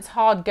power, but it's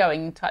hard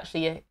going to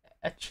actually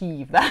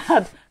achieve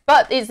that.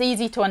 But it's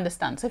easy to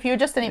understand. So if you're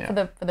just in it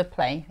for the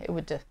play, it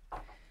would just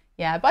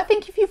But I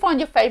think if you find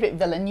your favourite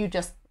villain, you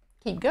just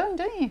keep going,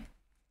 don't you?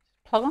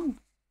 Plug on.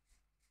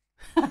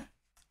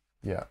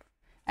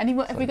 Any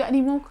more? Have we got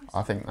any more questions?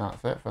 I think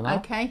that's it for now.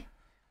 Okay.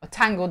 Well,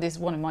 Tangled is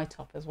one of my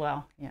top as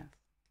well. Yeah.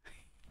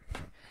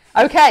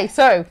 Okay,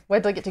 so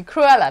where do I get to?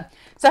 Cruella.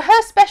 So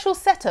her special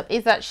setup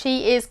is that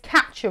she is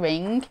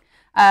capturing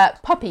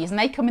puppies, and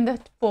they come in the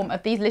form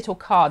of these little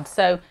cards.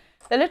 So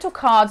they're little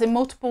cards in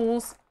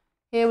multiples.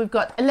 Here we've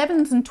got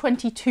 11s and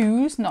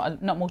 22s,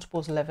 not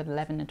multiples 11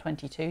 and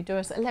 22.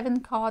 There's 11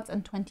 cards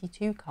and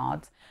 22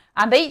 cards.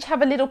 And they each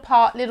have a little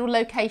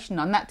location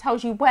on. That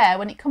tells you where,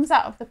 when it comes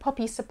out of the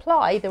puppy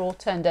supply, they're all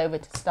turned over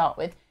to start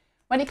with.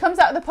 When it comes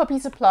out of the puppy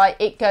supply,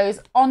 it goes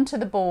onto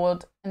the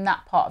board in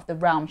that part of the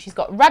realm. She's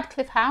got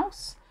Radcliffe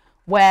House,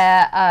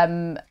 where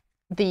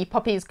the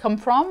puppies come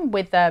from,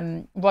 with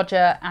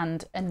Roger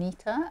and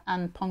Anita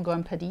and Pongo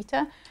and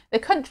Perdita. The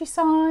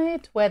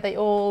countryside, where they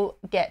all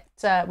get,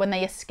 when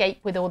they escape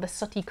with all the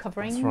sooty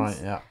coverings. That's right,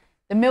 yeah.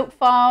 The milk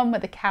farm, where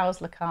the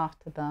cows look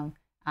after them.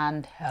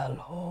 And Hell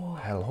Hall.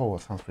 Hell Hall,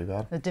 that sounds pretty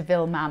bad. The De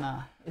Vil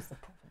Manor is the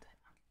proper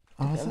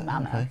name. De Vil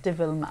Manor.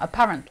 Okay.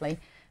 Apparently,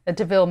 the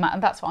De Vil Manor,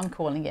 that's what I'm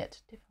calling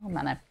it, De Vil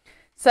Manor.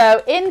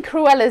 So in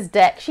Cruella's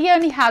deck, she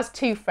only has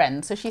 2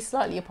 friends, so she's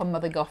slightly up on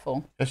Mother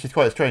Gothel. Yeah, she's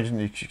quite strange,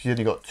 isn't she? She's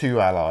only got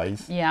 2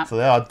 allies. Yeah. So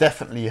they are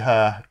definitely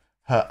her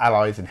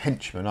allies and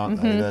henchmen,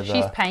 aren't they?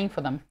 She's paying for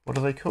them. What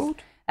are they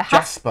called?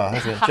 Jasper,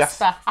 isn't it?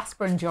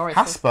 Jasper and Joris.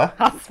 Jasper?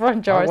 Jasper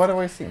and Joris. Why do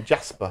I think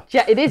Jasper?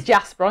 It is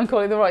Jasper. I'm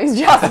calling them right. It's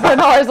Jasper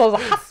and Joris. I was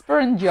like, Jasper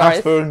and Joris.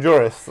 Jasper and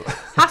Joris.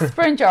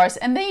 Jasper and Joris.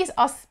 And these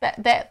are,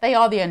 they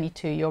are the only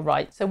 2, you're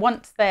right. So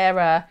once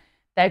they're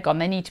gone,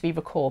 they need to be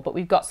recalled, but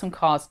we've got some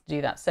cards to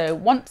do that. So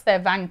once they're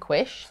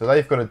vanquished... So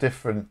they've got a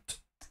different...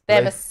 They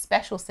have a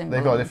special symbol.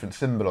 They've got a different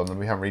symbol on them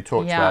we haven't really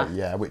talked about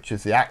yet, which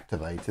is the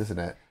activate, isn't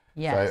it?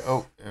 Yes.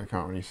 So, I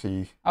can't really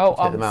see. Oh,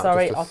 Take them I'm out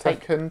sorry. just a I'll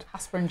take second.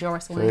 Casper and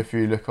Joris So away. if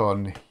you look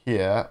on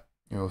here,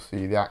 you'll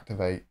see the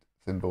activate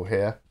symbol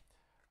here.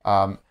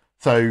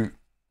 So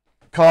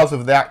cards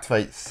with the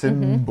activate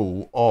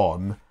symbol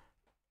on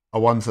are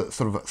ones that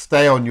sort of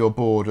stay on your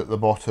board at the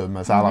bottom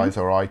as allies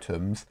or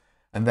items.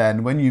 And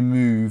then when you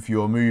move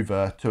your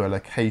mover to a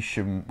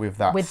location with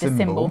that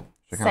symbol,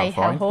 which I say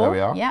can't find, there we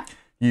are. Yeah.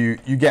 You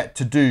get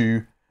to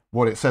do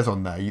what it says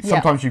on there.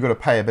 Sometimes you've got to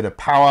pay a bit of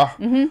power.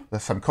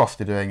 There's some cost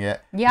to doing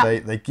it.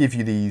 They give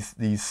you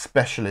these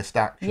specialist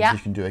actions you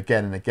can do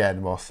again and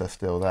again whilst they're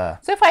still there.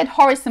 So if I had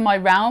Horace in my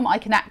realm, I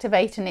can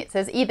activate, and it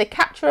says either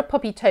capture a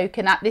puppy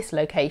token at this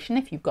location,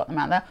 if you've got them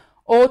out there,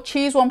 or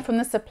choose one from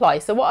the supply.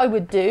 So what I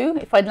would do,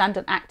 if I'd land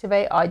an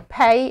activate, I'd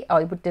pay.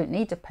 Don't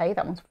need to pay,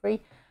 that one's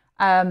free.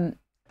 And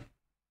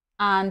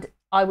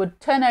I would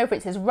turn over,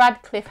 it says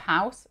Radcliffe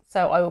House,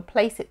 so I will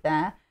place it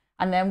there.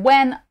 And then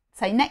when,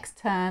 say, next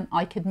turn,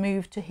 I could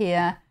move to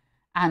here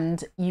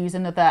and use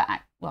I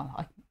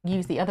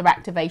use the other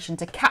activation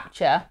to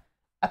capture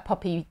a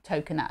puppy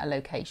token at a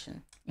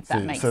location, if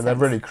that makes sense. So they're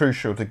really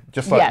crucial to,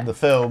 just like in the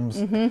films,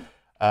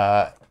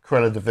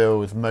 Cruella de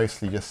Vil is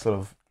mostly just sort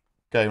of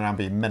going around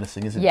being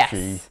menacing, isn't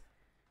she?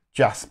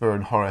 Jasper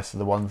and Horace are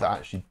the ones that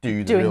actually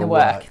do the real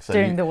work. So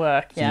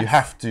you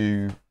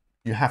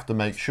have to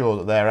make sure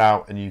that they're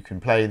out and you can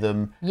play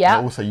them. Yeah.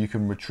 And also you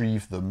can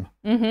retrieve them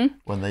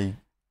when they.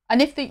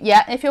 And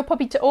if your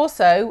puppy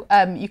also,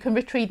 you can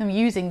retrieve them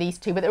using these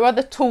two. But there are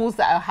other tools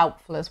that are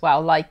helpful as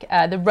well, like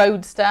the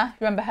Roadster.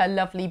 Remember her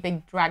lovely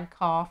big drag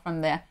car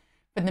from the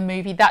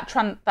movie that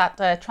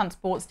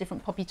transports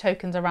different puppy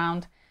tokens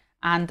around,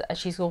 and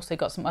she's also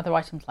got some other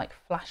items like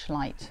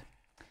flashlight.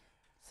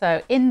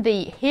 So in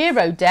the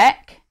hero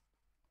deck,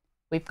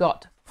 we've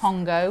got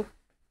Pongo,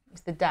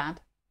 who's the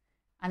dad,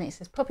 and it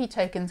says puppy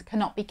tokens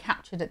cannot be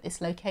captured at this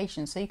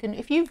location. So you can,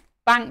 if you've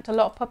banked a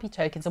lot of puppy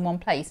tokens in one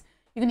place,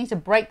 you're going to need to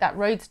break that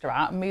Roadster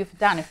out and move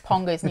down if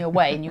Pongo's in your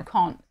way and you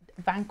can't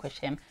vanquish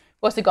him.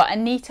 We've also got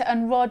Anita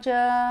and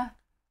Roger.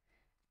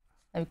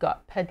 We've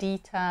got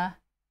Perdita,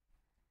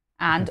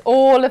 and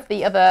all of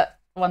the other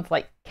ones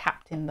like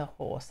Captain the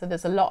Horse. So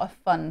there's a lot of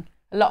fun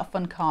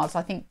cards.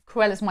 I think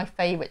Cruella's my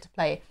favourite to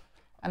play.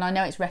 And I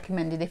know it's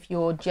recommended if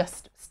you're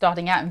just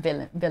starting out in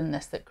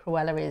Villainous that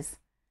Cruella is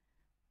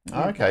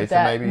okay,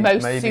 so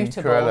maybe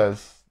suitable.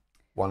 Cruella's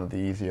one of the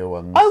easier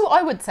ones. Oh,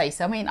 I would say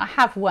so. I mean, I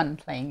have one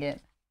playing it.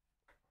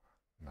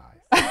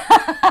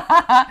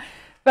 Nice.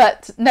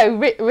 But no,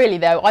 really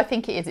though, I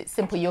think it is. It's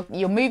simple.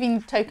 You're moving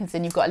tokens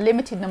in. You've got a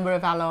limited number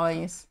of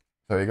allies.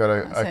 So we got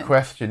a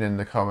question in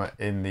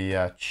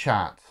the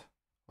chat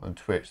on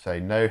Twitch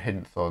saying no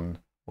hints on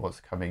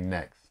what's coming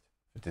next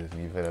for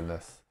Disney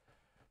Villainous.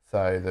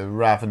 So the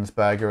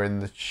Ravensburger in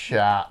the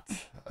chat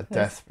are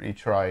desperately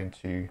trying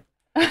to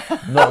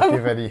not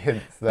give any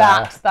hints there.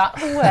 That's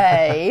the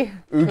way.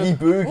 Oogie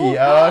Boogie.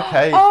 Oh,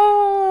 okay.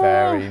 Oh.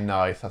 Very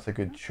nice. That's a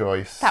good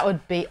choice. That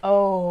would be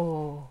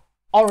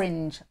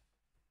orange,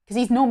 because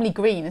he's normally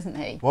green, isn't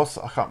he?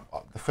 The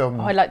film?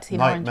 I'd like to see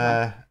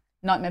Nightmare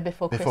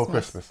Before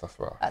Christmas. That's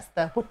right. That's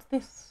the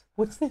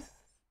what's this?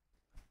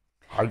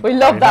 We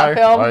love that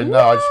film. I know.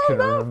 I just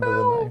couldn't remember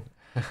the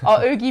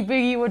name. Oogie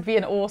Boogie would be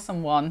an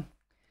awesome one.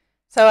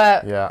 So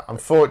yeah,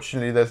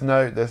 unfortunately, there's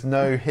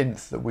no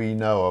hints that we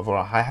know of, or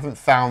I haven't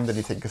found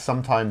anything, because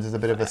sometimes there's a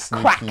bit of a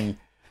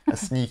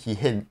sneaky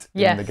hint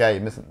in the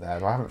game, isn't there?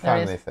 But I haven't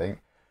found anything.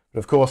 But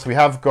of course, we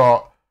have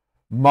got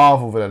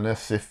Marvel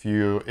Villainous. If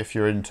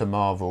you're into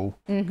Marvel,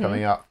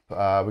 coming up,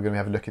 we're going to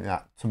have a look at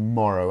that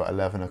tomorrow at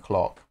 11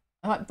 o'clock.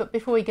 But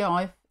before we go,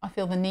 I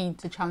feel the need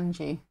to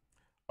challenge you.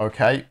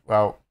 Okay,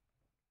 well,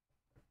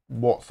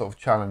 what sort of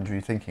challenge are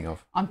you thinking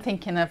of? I'm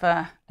thinking of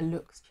a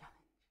looks challenge.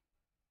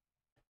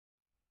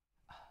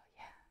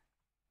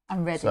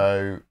 I'm ready.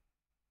 So,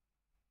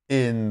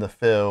 in the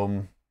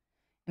film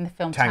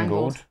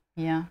Tangled,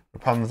 yeah,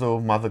 Rapunzel,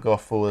 Mother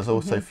Gothel. There's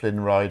also Flynn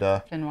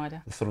Rider.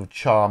 The sort of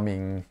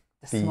charming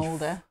thief,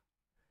 Smolder,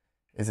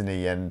 isn't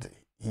he? And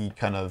he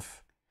kind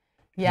of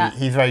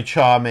he's very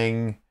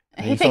charming.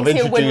 He sort of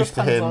thinks he'll win introduced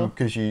to him Rapunzel.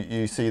 because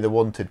you see the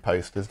wanted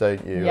posters,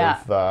 don't you?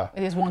 Yeah, of,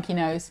 with his wonky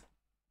nose.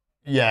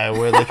 Yeah,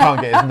 where they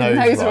can't get his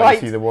nose right.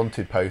 You see the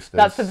wanted posters.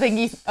 That's the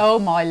thing. Oh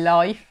my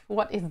life!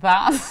 What is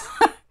that?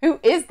 Who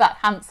is that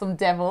handsome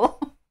devil?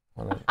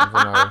 I don't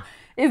know.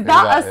 Is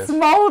that a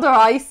Smolder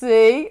I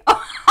see?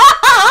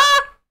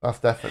 That's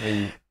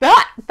definitely...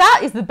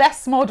 That is the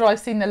best Smolder I've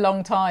seen in a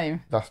long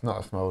time. That's not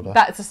a Smolder.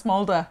 That's a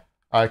Smolder.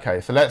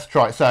 Okay, so let's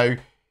try. So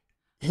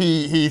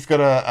he's got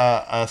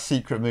a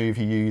secret move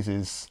he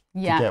uses to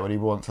get what he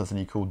wants, hasn't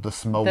he, called the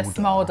Smolder. The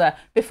Smolder.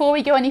 Before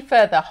we go any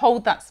further,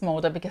 hold that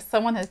Smolder, because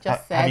someone has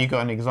just said... Have you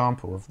got an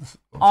example of this?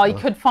 I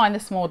could find the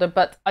Smolder,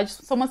 but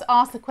someone's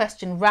asked the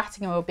question,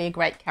 Rattinger will be a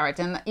great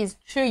character, and that is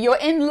true. You're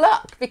in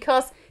luck,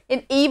 because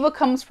in Evil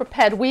Comes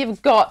Prepared,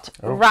 we've got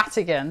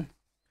Rattigan.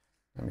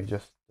 Let me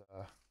just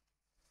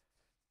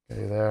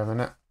go there a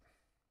minute.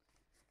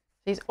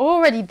 He's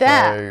already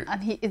there,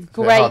 and he is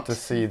great. It's hard to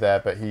see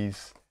there, but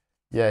he's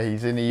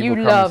in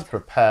Evil Comes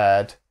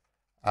Prepared.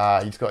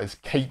 He's got his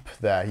cape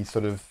there. He's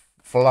sort of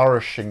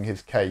flourishing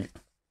his cape.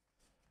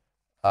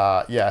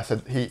 Yeah, so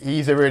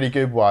he's a really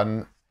good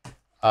one.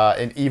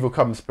 In Evil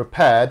Comes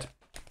Prepared,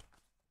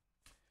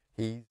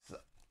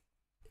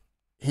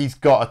 he's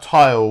got a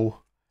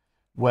tile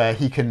where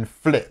he can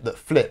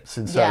flips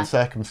in certain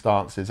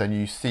circumstances, and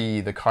you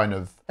see the kind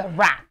of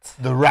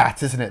the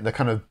rat, isn't it? The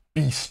kind of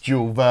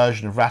bestial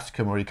version of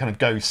Ratcom, where he kind of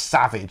goes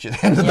savage at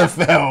the end of the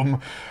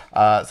film.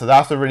 So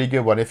that's a really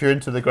good one. If you're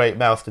into The Great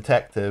Mouse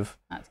Detective,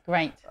 that's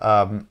great.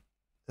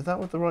 Is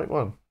that the right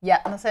one?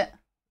 Yeah, that's it.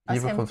 That's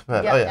Evil him. Comes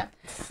Prepared. Yeah, Oh yeah.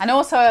 And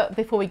also,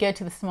 before we go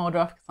to the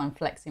Smolder, because I'm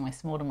flexing my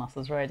Smolder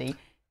muscles already,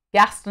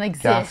 Gaston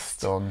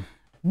exists. Gaston.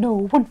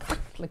 No one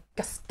like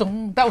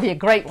Gaston. That would be a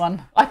great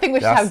one. I think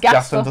we should have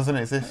Gaston. Gaston doesn't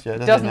exist yet,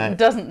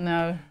 doesn't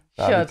know.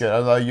 That'd be good.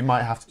 Although you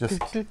might have to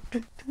just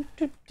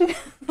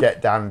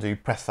get down and do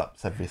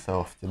press-ups every so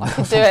often. I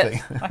could do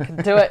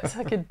it.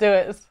 I could do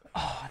it.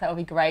 Oh, that would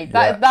be great.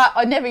 That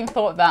I never even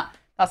thought of that.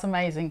 That's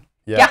amazing.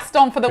 Yeah.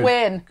 Gaston for the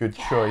win. Good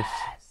choice.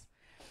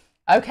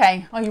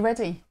 Okay, are you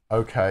ready?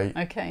 Okay.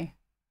 Okay.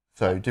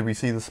 So, did we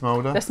see the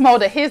Smolder? The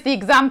Smolder. Here's the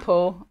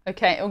example.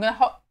 Okay, I'm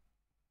gonna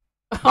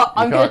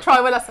I'm going to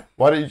try when I...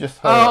 Why don't you just...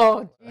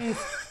 Oh, jeez.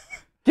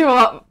 Give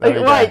up.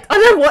 Right, I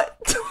know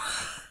what...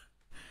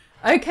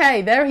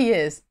 Okay, there he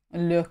is.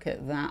 Look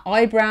at that.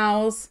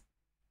 Eyebrows,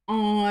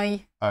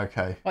 eye...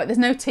 Okay. Right, there's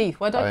no teeth.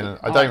 Why don't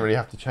I don't really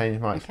have to change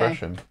my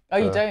expression. Oh,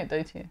 you don't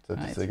you?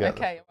 Right.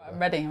 Okay, I'm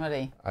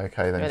ready.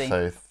 Okay, then. Ready.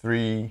 So,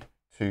 3,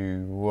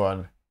 2,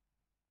 1...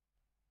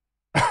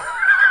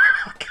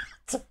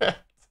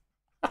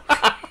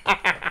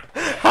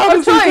 How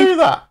did you do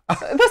that?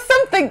 There's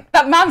something.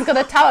 That man's got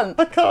a talent.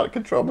 I can't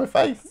control my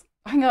face.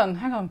 Hang on.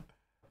 I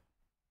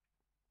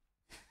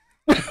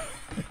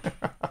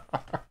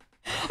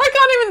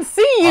can't even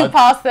see you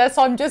past there,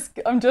 so I'm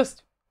just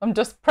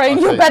praying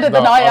you're better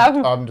than I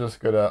am. I'm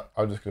just gonna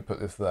put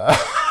this there.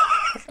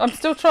 I'm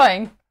still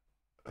trying.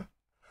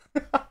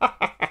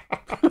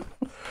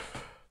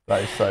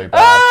 That is so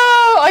bad.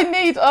 Oh, I'm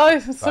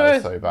sorry. That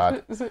is so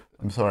bad.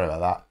 I'm sorry about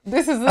that.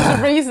 There's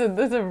a reason.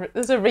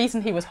 There's a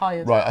reason he was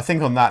hired. Right. I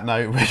think on that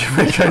note,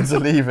 we're going to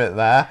leave it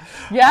there.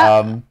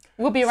 Yeah.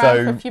 We'll be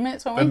around for a few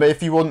minutes, won't we? But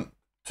if you want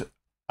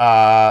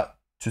to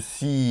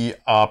see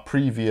our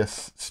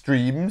previous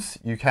streams,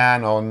 you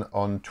can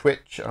on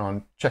Twitch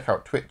and check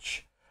out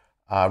Twitch,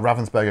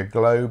 Ravensburger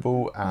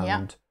Global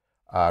and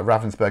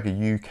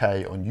Ravensburger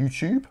UK on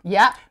YouTube.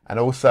 Yeah. And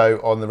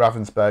also on the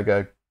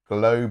Ravensburger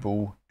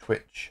Global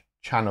Twitch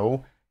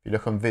channel, if you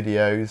look on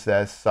videos,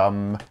 there's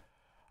some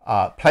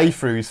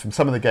playthroughs from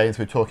some of the games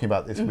we're talking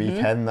about this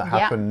weekend that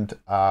happened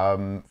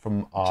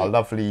from our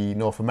lovely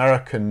North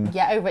American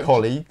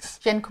colleagues.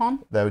 Gen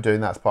Con. They were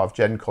doing that as part of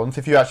Gen Con. So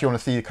if you actually want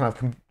to see the kind of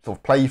sort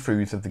of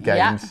playthroughs of the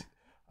games,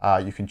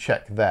 you can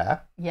check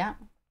there. Yeah.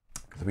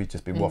 Because we've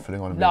just been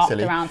waffling on and being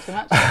silly. Around too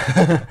much.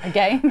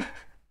 Again.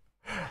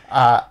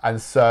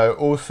 And so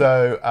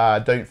also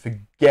don't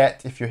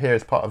forget, if you're here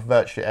as part of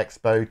Virtually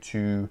Expo,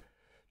 to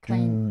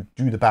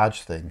do the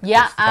badge thing.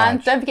 Yeah,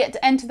 and don't forget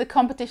to enter the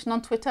competition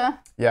on Twitter.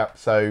 Yeah,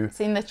 so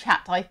it's in the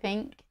chat, I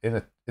think.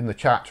 In the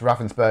chat,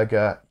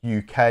 Ravensburger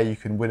UK, you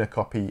can win a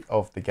copy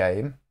of the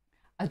game.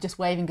 I'm just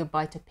waving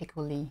goodbye to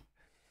Pickle Lee.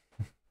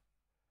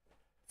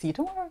 See you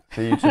tomorrow.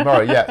 See you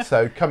tomorrow. Yeah.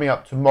 So coming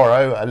up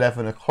tomorrow at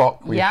 11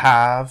 o'clock, we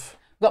have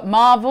got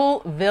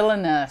Marvel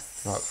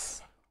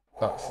Villainous.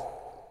 That's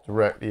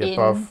directly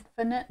above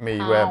me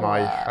where my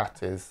hat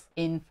is.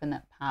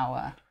 Infinite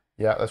power.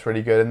 Yeah, that's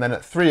really good. And then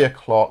at 3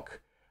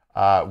 o'clock,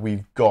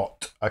 we've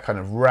got a kind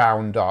of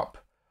roundup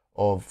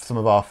of some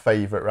of our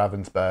favourite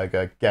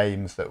Ravensburger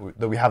games that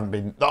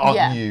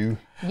aren't new.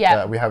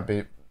 Yeah.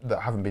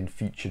 That haven't been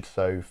featured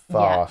so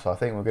far. Yeah. So I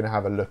think we're going to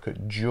have a look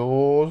at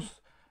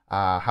Jaws.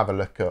 Have a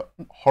look at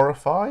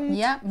Horrified.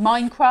 Yeah,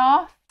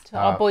 Minecraft.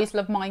 Our boys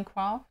love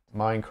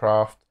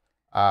Minecraft.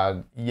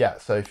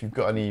 So if you've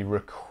got any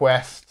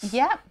requests,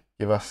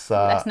 give us.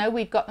 Let us know.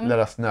 We've got them. Let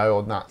us know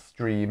on that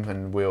stream,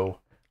 and we'll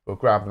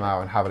grab them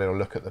out and have a little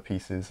look at the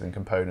pieces and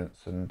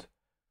components and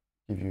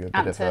give you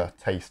a bit of a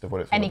taste of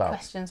what it's all about. Any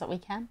questions that we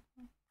can.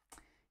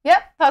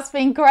 Yep, that's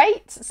been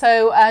great.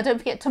 So don't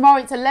forget,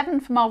 tomorrow it's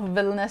 11 for Marvel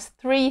Villainous,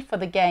 3 for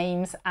the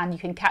games, and you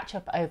can catch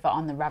up over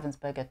on the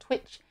Ravensburger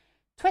Twitch,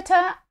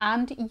 Twitter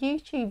and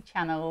YouTube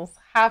channels.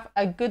 Have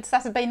a good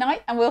Saturday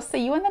night, and we'll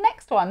see you in the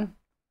next one.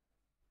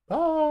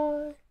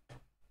 Bye.